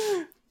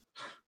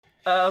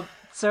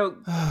 So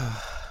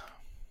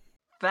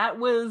that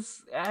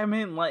was, I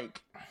mean,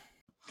 like,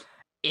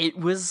 it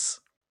was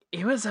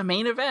a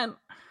main event.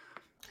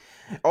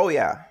 Oh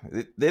yeah,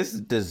 this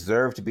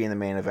deserved to be in the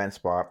main event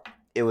spot.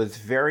 It was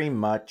very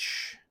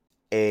much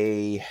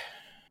a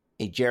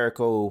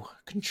Jericho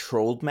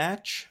controlled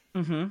match,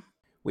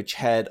 which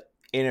had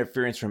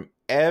interference from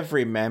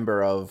every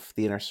member of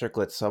the Inner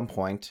Circle at some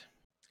point.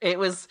 It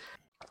was,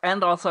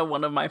 and also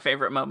one of my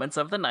favorite moments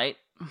of the night.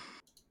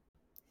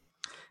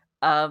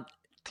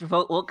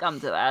 We'll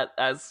come to that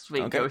as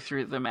we go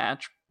through the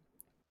match.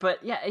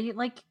 But yeah,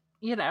 like,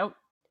 you know,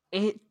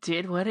 it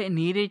did what it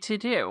needed to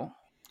do.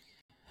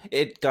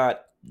 It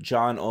got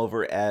John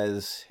over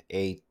as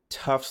a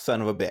tough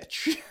son of a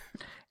bitch.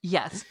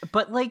 Yes,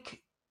 but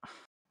like,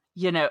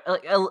 you know,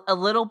 a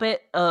little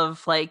bit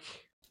of like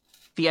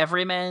the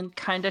everyman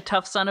kind of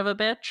tough son of a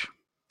bitch.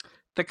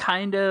 The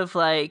kind of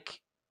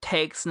like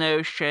takes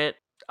no shit,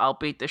 I'll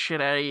beat the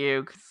shit out of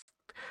you.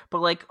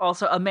 But like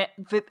also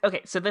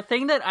okay, so the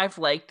thing that I've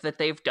liked that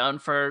they've done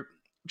for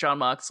Jon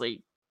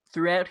Moxley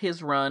throughout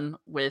his run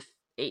with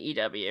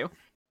AEW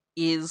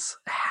is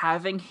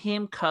having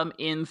him come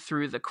in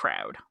through the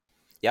crowd.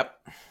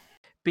 Yep.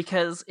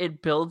 Because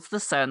it builds the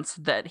sense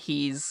that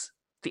he's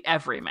the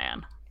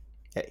everyman.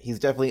 Yeah, he's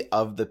definitely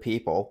of the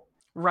people.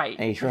 Right.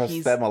 And he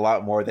trusts them a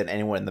lot more than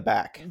anyone in the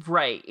back.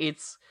 Right.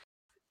 It's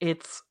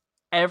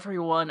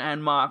everyone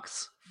and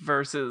Mox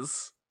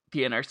versus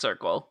the Inner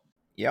Circle.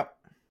 Yep.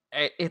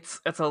 It's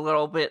a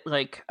little bit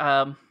like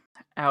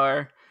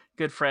our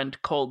good friend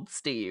Cold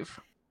Steve.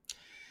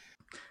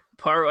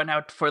 Pour one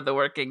out for the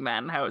working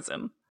man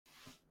Hausen.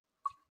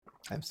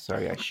 I'm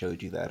sorry I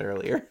showed you that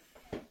earlier.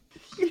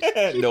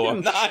 No,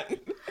 I'm not.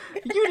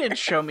 You didn't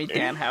show me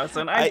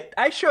Danhausen.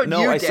 I showed you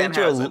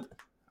Danhausen.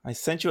 I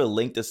sent you a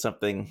link to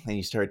something and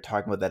you started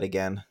talking about that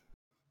again.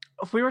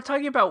 We were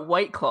talking about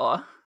White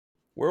Claw.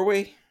 Were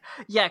we?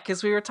 Yeah,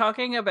 because we were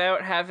talking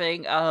about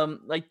having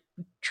like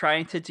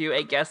trying to do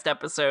a guest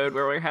episode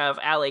where we have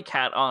Alley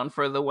Cat on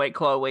for the White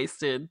Claw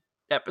Wasted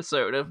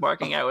episode of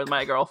Marking Out with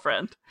My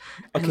Girlfriend.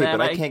 Okay,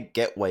 but I can't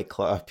get White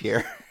Claw up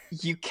here.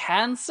 You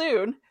can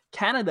soon.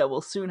 Canada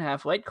will soon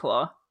have White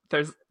Claw.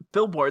 There's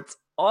billboards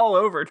all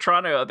over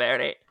Toronto about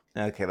it.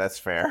 Okay, that's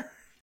fair.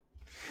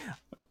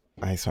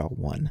 I saw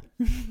one.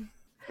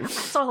 I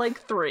saw like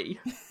 3.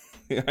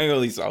 I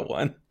only saw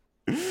one.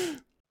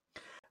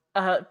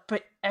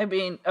 But I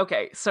mean,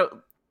 okay, so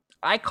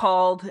I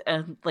called,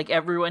 and like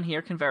everyone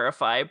here can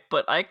verify,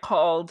 but I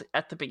called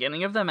at the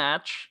beginning of the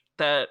match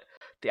that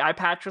the eye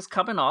patch was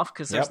coming off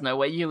because there's no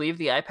way you leave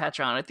the eye patch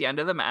on at the end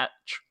of the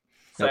match.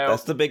 So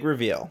that's the big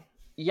reveal.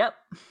 Yep,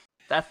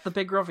 that's the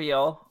big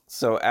reveal.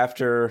 So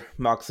after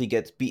Moxley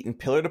gets beaten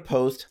pillar to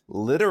post,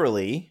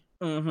 literally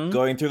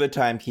going through the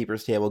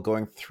timekeeper's table,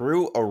 going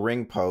through a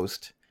ring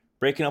post,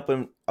 breaking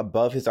open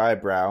above his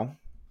eyebrow,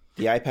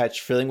 the eye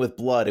patch filling with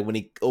blood, and when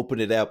he opened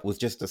it up, was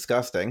just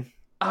disgusting.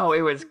 Oh,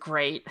 it was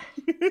great.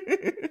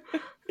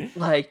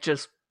 Like,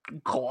 just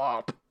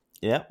glop.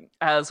 Yep.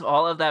 As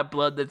all of that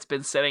blood that's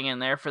been sitting in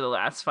there for the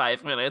last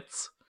 5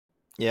 minutes.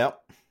 Yep.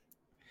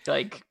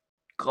 Like,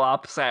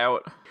 glops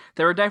out.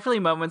 There were definitely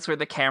moments where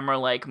the camera,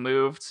 like,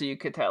 moved, so you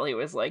could tell he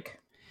was, like...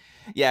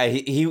 Yeah,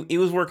 he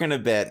was working a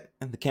bit,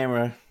 and the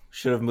camera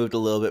should have moved a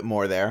little bit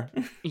more there.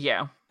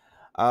 Yeah.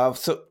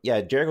 So,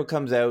 yeah, Jericho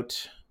comes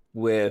out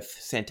with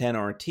Santana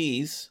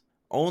Ortiz,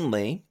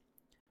 only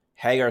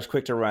Hagar's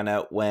quick to run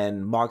out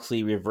when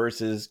Moxley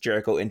reverses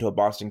Jericho into a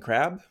Boston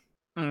Crab.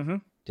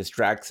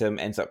 Distracts him,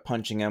 ends up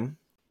punching him.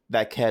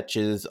 That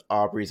catches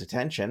Aubrey's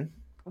attention.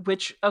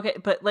 Which, okay,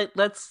 but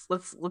let's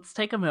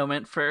take a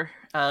moment for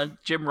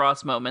Jim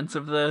Ross moments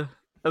of the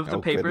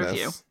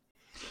pay-per-view.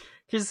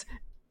 Because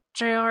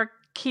JR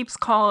keeps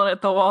calling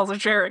it the Walls of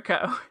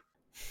Jericho.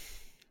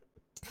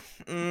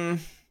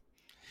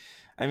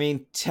 I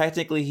mean,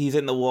 technically he's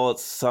in the wall at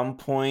some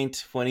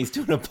point when he's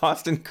doing a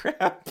Boston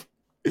Crab.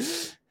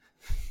 It's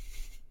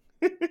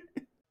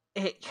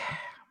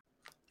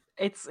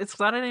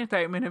not an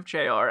indictment of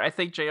JR. I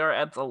think JR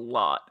adds a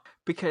lot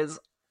because,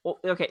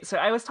 okay, so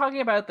I was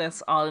talking about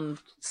this on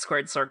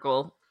Squared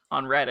Circle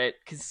on Reddit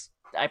because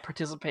I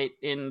participate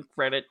in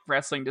Reddit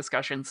wrestling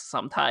discussions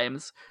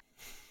sometimes,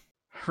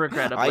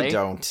 regrettably. I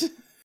don't.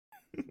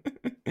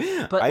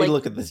 But I like,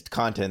 look at this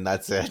content,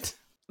 that's it.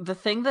 The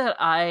thing that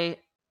I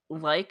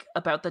like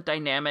about the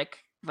dynamic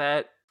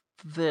that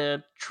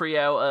the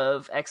trio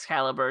of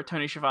Excalibur,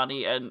 Tony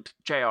Schiavone, and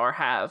JR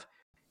have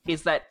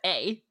is that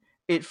A,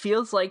 it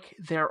feels like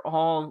they're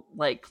all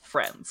like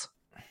friends.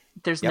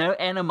 There's no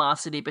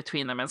animosity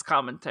between them as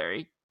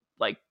commentary,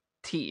 like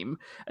team.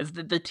 As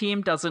the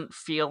team doesn't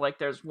feel like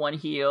there's one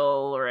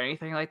heel or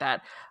anything like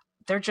that.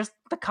 They're just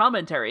the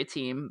commentary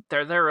team.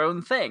 They're their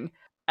own thing.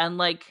 And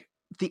like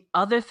the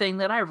other thing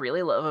that I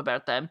really love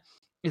about them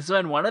is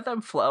when one of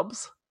them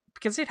flubs,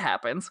 because it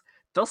happens,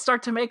 they'll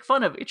start to make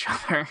fun of each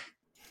other.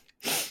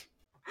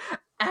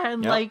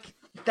 And like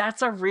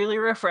that's a really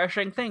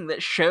refreshing thing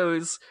that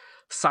shows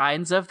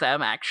signs of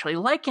them actually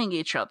liking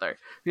each other,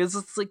 because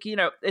it's like, you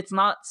know, it's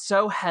not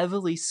so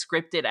heavily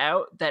scripted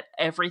out that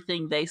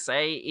everything they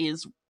say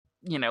is,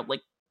 you know,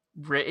 like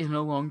written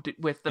along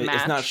with the match.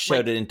 It's not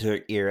shouted into your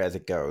ear as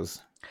it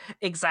goes.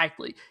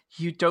 Exactly.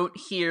 You don't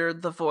hear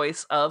the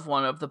voice of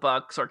one of the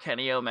Bucks or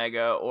Kenny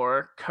Omega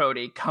or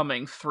Cody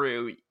coming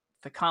through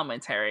the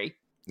commentary.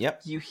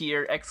 Yep. You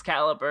hear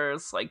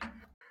Excalibur's like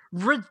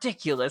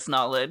ridiculous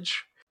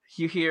knowledge.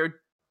 You hear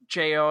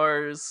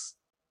JR's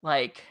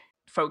like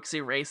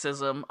folksy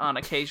racism on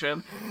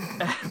occasion,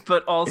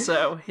 but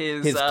also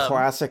his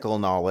classical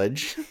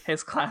knowledge.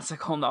 His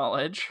classical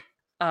knowledge.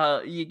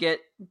 You get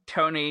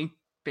Tony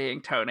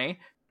being Tony.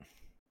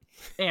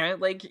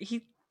 And like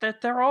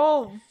that they're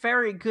all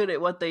very good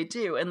at what they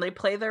do, and they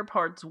play their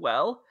parts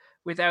well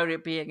without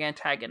it being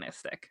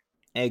antagonistic.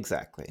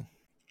 Exactly.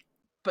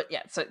 But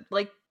yeah, so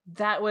like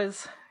that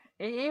was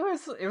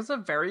it was a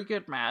very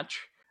good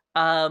match.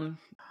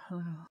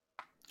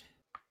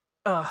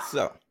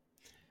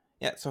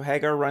 So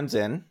Hagar runs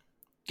in,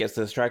 gets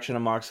the distraction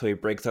of Mox, so he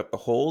breaks up the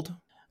hold.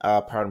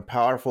 Proud and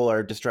Powerful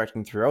are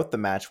distracting throughout the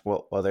match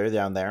while they're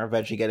down there,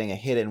 eventually getting a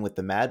hit in with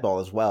the Mad Ball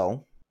as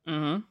well.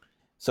 Mm-hmm.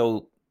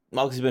 So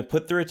Mox has been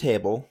put through a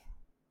table.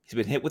 He's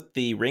been hit with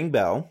the ring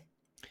bell.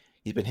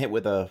 He's been hit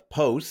with a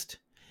post.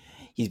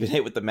 He's been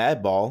hit with the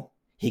Mad Ball.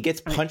 He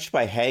gets punched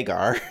by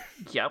Hagar.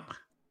 Yep.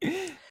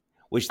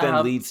 Which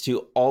then leads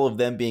to all of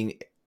them being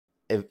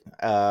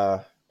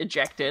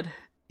ejected.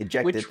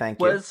 Which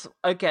was,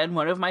 again,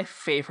 one of my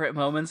favorite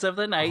moments of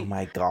the night. Oh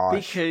my gosh.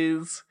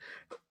 Because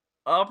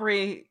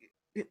Aubrey...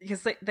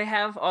 Because they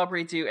have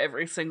Aubrey do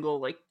every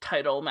single, like,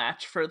 title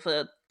match for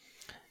the...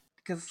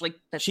 Because, like...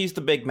 She's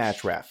the big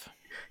match ref.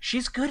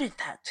 She's good at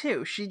that,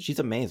 too. She's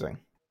amazing.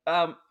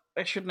 I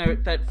should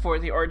note that for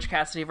the Orange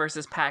Cassidy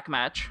versus Pac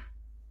match,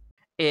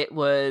 it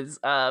was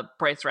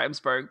Bryce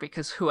Remsburg,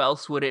 because who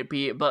else would it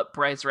be but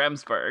Bryce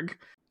Remsburg?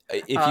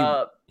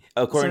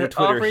 According to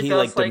Twitter, Aubrey he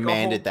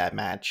demanded that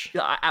match.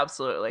 Yeah,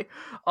 absolutely.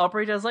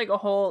 Aubrey does like a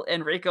whole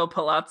Enrico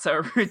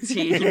Palazzo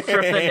routine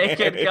for the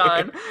Naked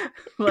Gun,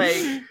 like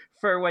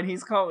for when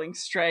he's calling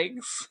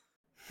strikes.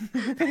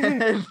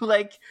 And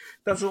like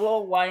does a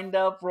little wind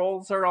up,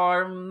 rolls her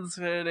arms,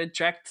 and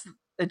ejects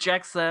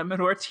them,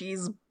 and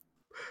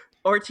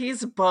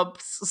Ortiz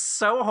bumps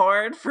so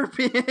hard for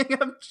being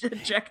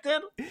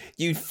ejected.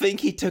 You'd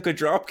think he took a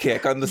drop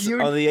kick on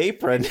the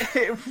apron.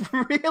 It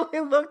really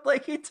looked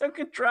like he took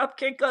a drop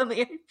kick on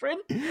the apron,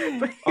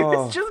 but he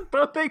was just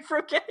bumping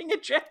for getting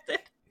ejected.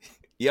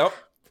 Yep.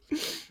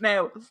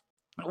 Now,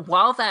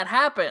 while that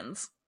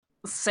happens,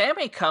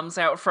 Sammy comes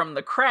out from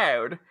the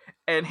crowd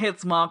and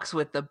hits Mox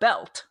with the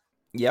belt.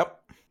 Yep.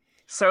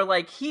 So,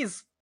 like,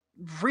 he's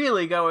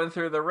really going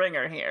through the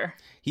ringer here.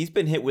 He's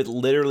been hit with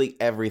literally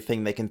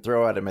everything they can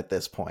throw at him at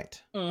this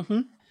point.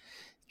 Mm-hmm.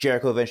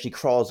 Jericho eventually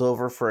crawls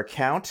over for a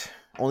count.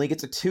 Only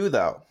gets a 2,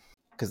 though,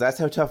 because that's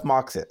how tough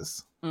Mox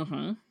is.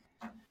 Mm-hmm.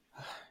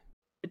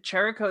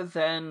 Jericho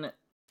then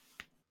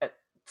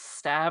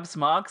stabs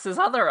Mox's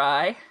other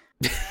eye.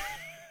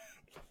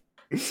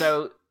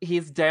 So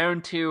he's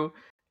down to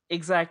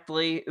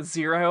exactly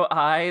 0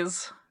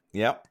 eyes.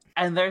 Yep.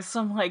 And there's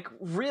some, like,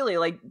 really,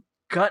 like,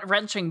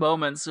 gut-wrenching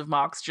moments of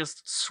Mox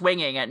just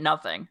swinging at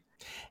nothing.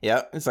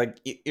 Yeah, it's like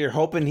you're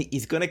hoping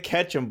he's gonna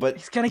catch him, but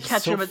he's gonna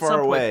catch him at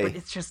some point. But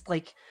it's just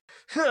like,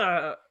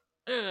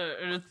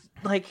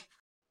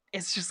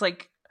 it's just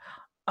like,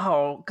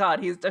 oh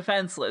god, he's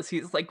defenseless.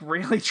 He's like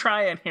really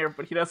trying here,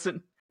 but he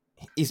doesn't.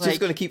 He's just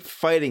gonna keep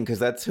fighting because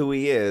that's who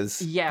he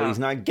is. Yeah, but he's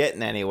not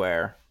getting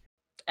anywhere.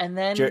 And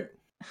then,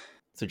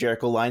 so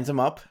Jericho lines him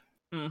up.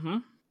 Mm-hmm.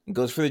 And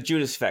goes for the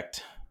Judas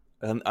effect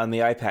on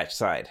the eye patch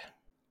side,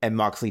 and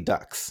Moxley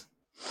ducks.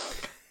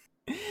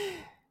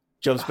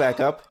 Jumps back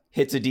up,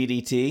 hits a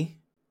DDT,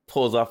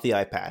 pulls off the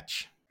eye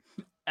patch.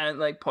 And,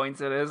 like,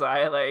 points at his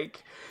eye,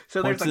 like...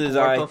 So points there's a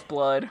glorp of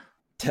blood.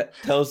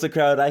 Tells the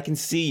crowd, I can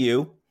see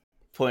you.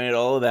 Pointing at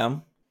all of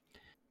them.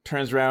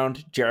 Turns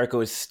around,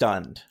 Jericho is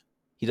stunned.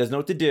 He doesn't know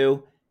what to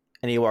do,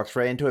 and he walks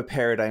right into a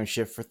paradigm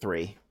shift for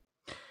 3.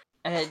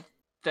 And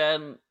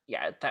then,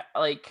 yeah, that,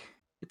 like...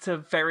 It's a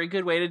very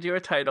good way to do a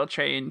title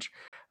change.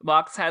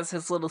 Mox has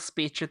his little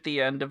speech at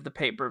the end of the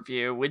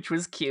pay-per-view, which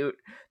was cute.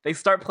 They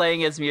start playing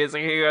his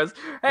music. He goes,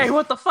 "Hey,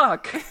 what the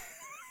fuck?"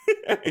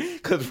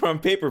 Because from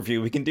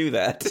pay-per-view, we can do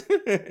that.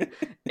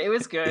 It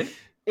was good.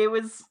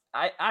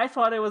 I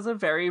thought it was a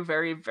very,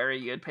 very,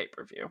 very good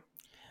pay-per-view.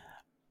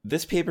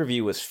 This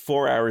pay-per-view was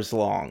 4 hours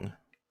long.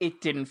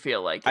 It didn't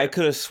feel like it. I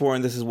could have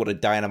sworn this is what a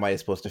Dynamite is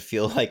supposed to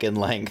feel like in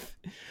length.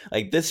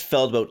 Like, this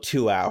felt about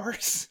 2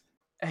 hours.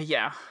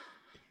 Yeah.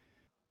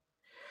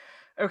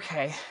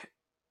 Okay.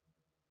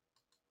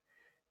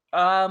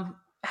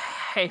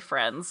 Hey,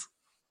 friends.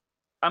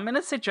 I'm going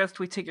to suggest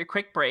we take a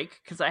quick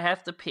break because I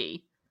have to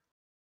pee.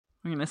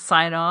 We're going to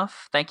sign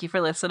off. Thank you for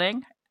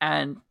listening.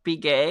 And be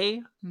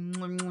gay.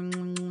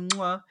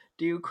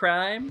 Do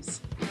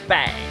crimes.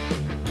 Bang.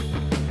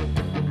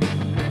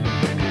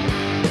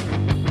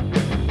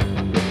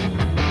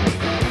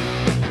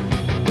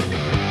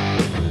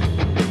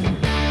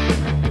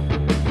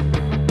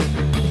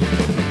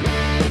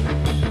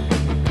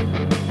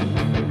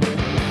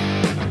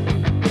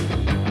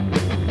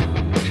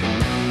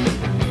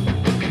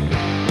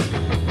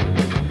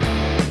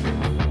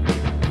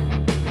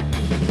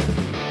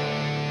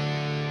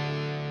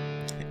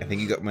 I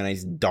think you got my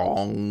nice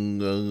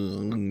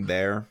dong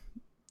there.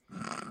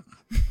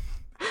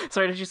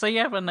 Sorry, did you say you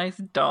have a nice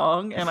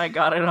dong and I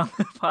got it on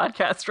the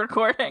podcast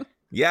recording?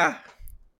 Yeah.